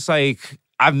 And it's just like,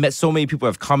 I've met so many people who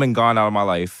have come and gone out of my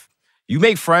life. You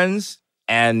make friends,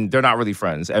 and they're not really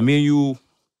friends. And me and you,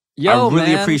 I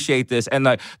really appreciate this. And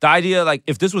like the idea, like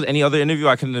if this was any other interview,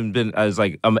 I couldn't have been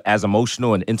as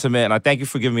emotional and intimate. And I thank you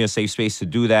for giving me a safe space to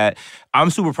do that. I'm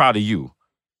super proud of you.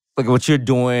 Like what you're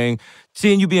doing,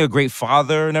 seeing you being a great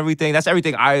father and everything. That's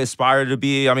everything I aspire to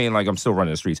be. I mean, like I'm still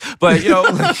running the streets, but you know.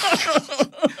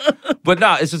 But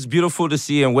no, it's just beautiful to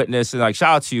see and witness. And like,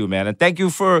 shout out to you, man. And thank you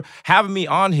for having me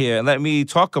on here and letting me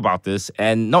talk about this.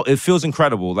 And no, it feels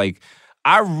incredible. Like,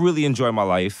 I really enjoy my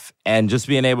life, and just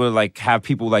being able to like have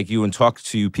people like you and talk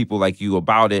to people like you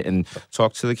about it and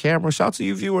talk to the camera. Shout out to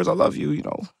you viewers. I love you, you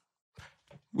know.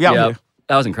 We out here.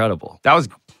 That was incredible. That was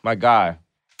my guy.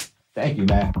 Thank you,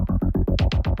 man.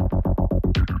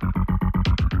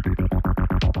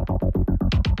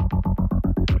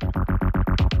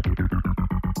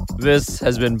 This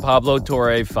has been Pablo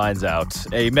Torre Finds Out,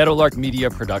 a Meadowlark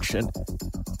Media production.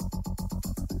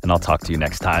 And I'll talk to you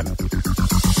next time.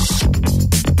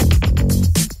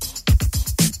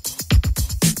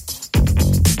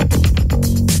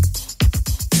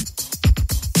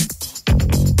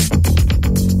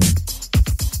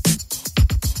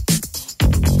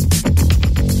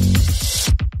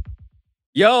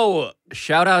 Yo,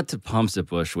 shout out to Pumps at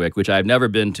Bushwick, which I've never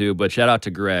been to, but shout out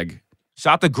to Greg.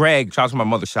 Shout out to Greg. Shout out to my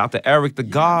mother. Shout out to Eric the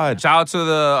God. Shout out to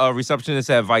the receptionist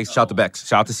at Vice. Shout out to Bex.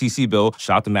 Shout out to CC Bill.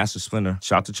 Shout out to Master Splinter.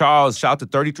 Shout out to Charles. Shout out to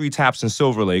 33 Taps in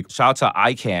Silver Lake. Shout out to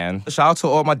ICANN. Shout out to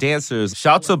all my dancers.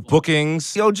 Shout out to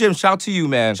Bookings. Yo, Jim, shout out to you,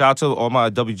 man. Shout out to all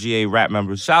my WGA rap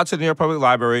members. Shout out to the New York Public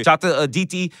Library. Shout out to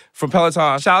Aditi from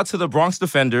Peloton. Shout out to the Bronx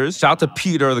Defenders. Shout out to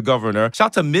Peter, the governor. Shout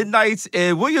out to Midnights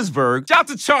in Williamsburg. Shout out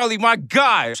to Charlie, my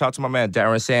guy. Shout out to my man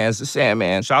Darren Sands, the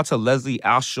Sandman. Shout out to Leslie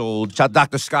Alshold. Shout out to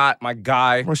Dr. Scott, my guy.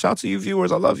 Shout out to you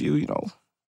viewers. I love you, you know.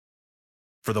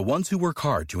 For the ones who work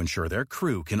hard to ensure their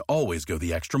crew can always go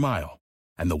the extra mile,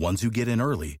 and the ones who get in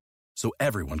early so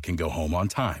everyone can go home on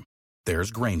time,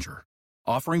 there's Grainger,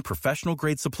 offering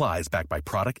professional-grade supplies backed by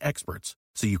product experts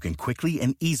so you can quickly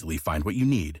and easily find what you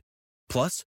need.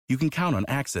 Plus, you can count on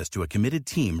access to a committed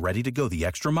team ready to go the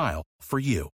extra mile for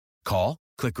you. Call,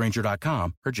 click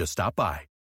Grainger.com, or just stop by.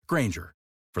 Grainger,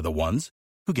 for the ones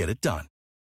who get it done.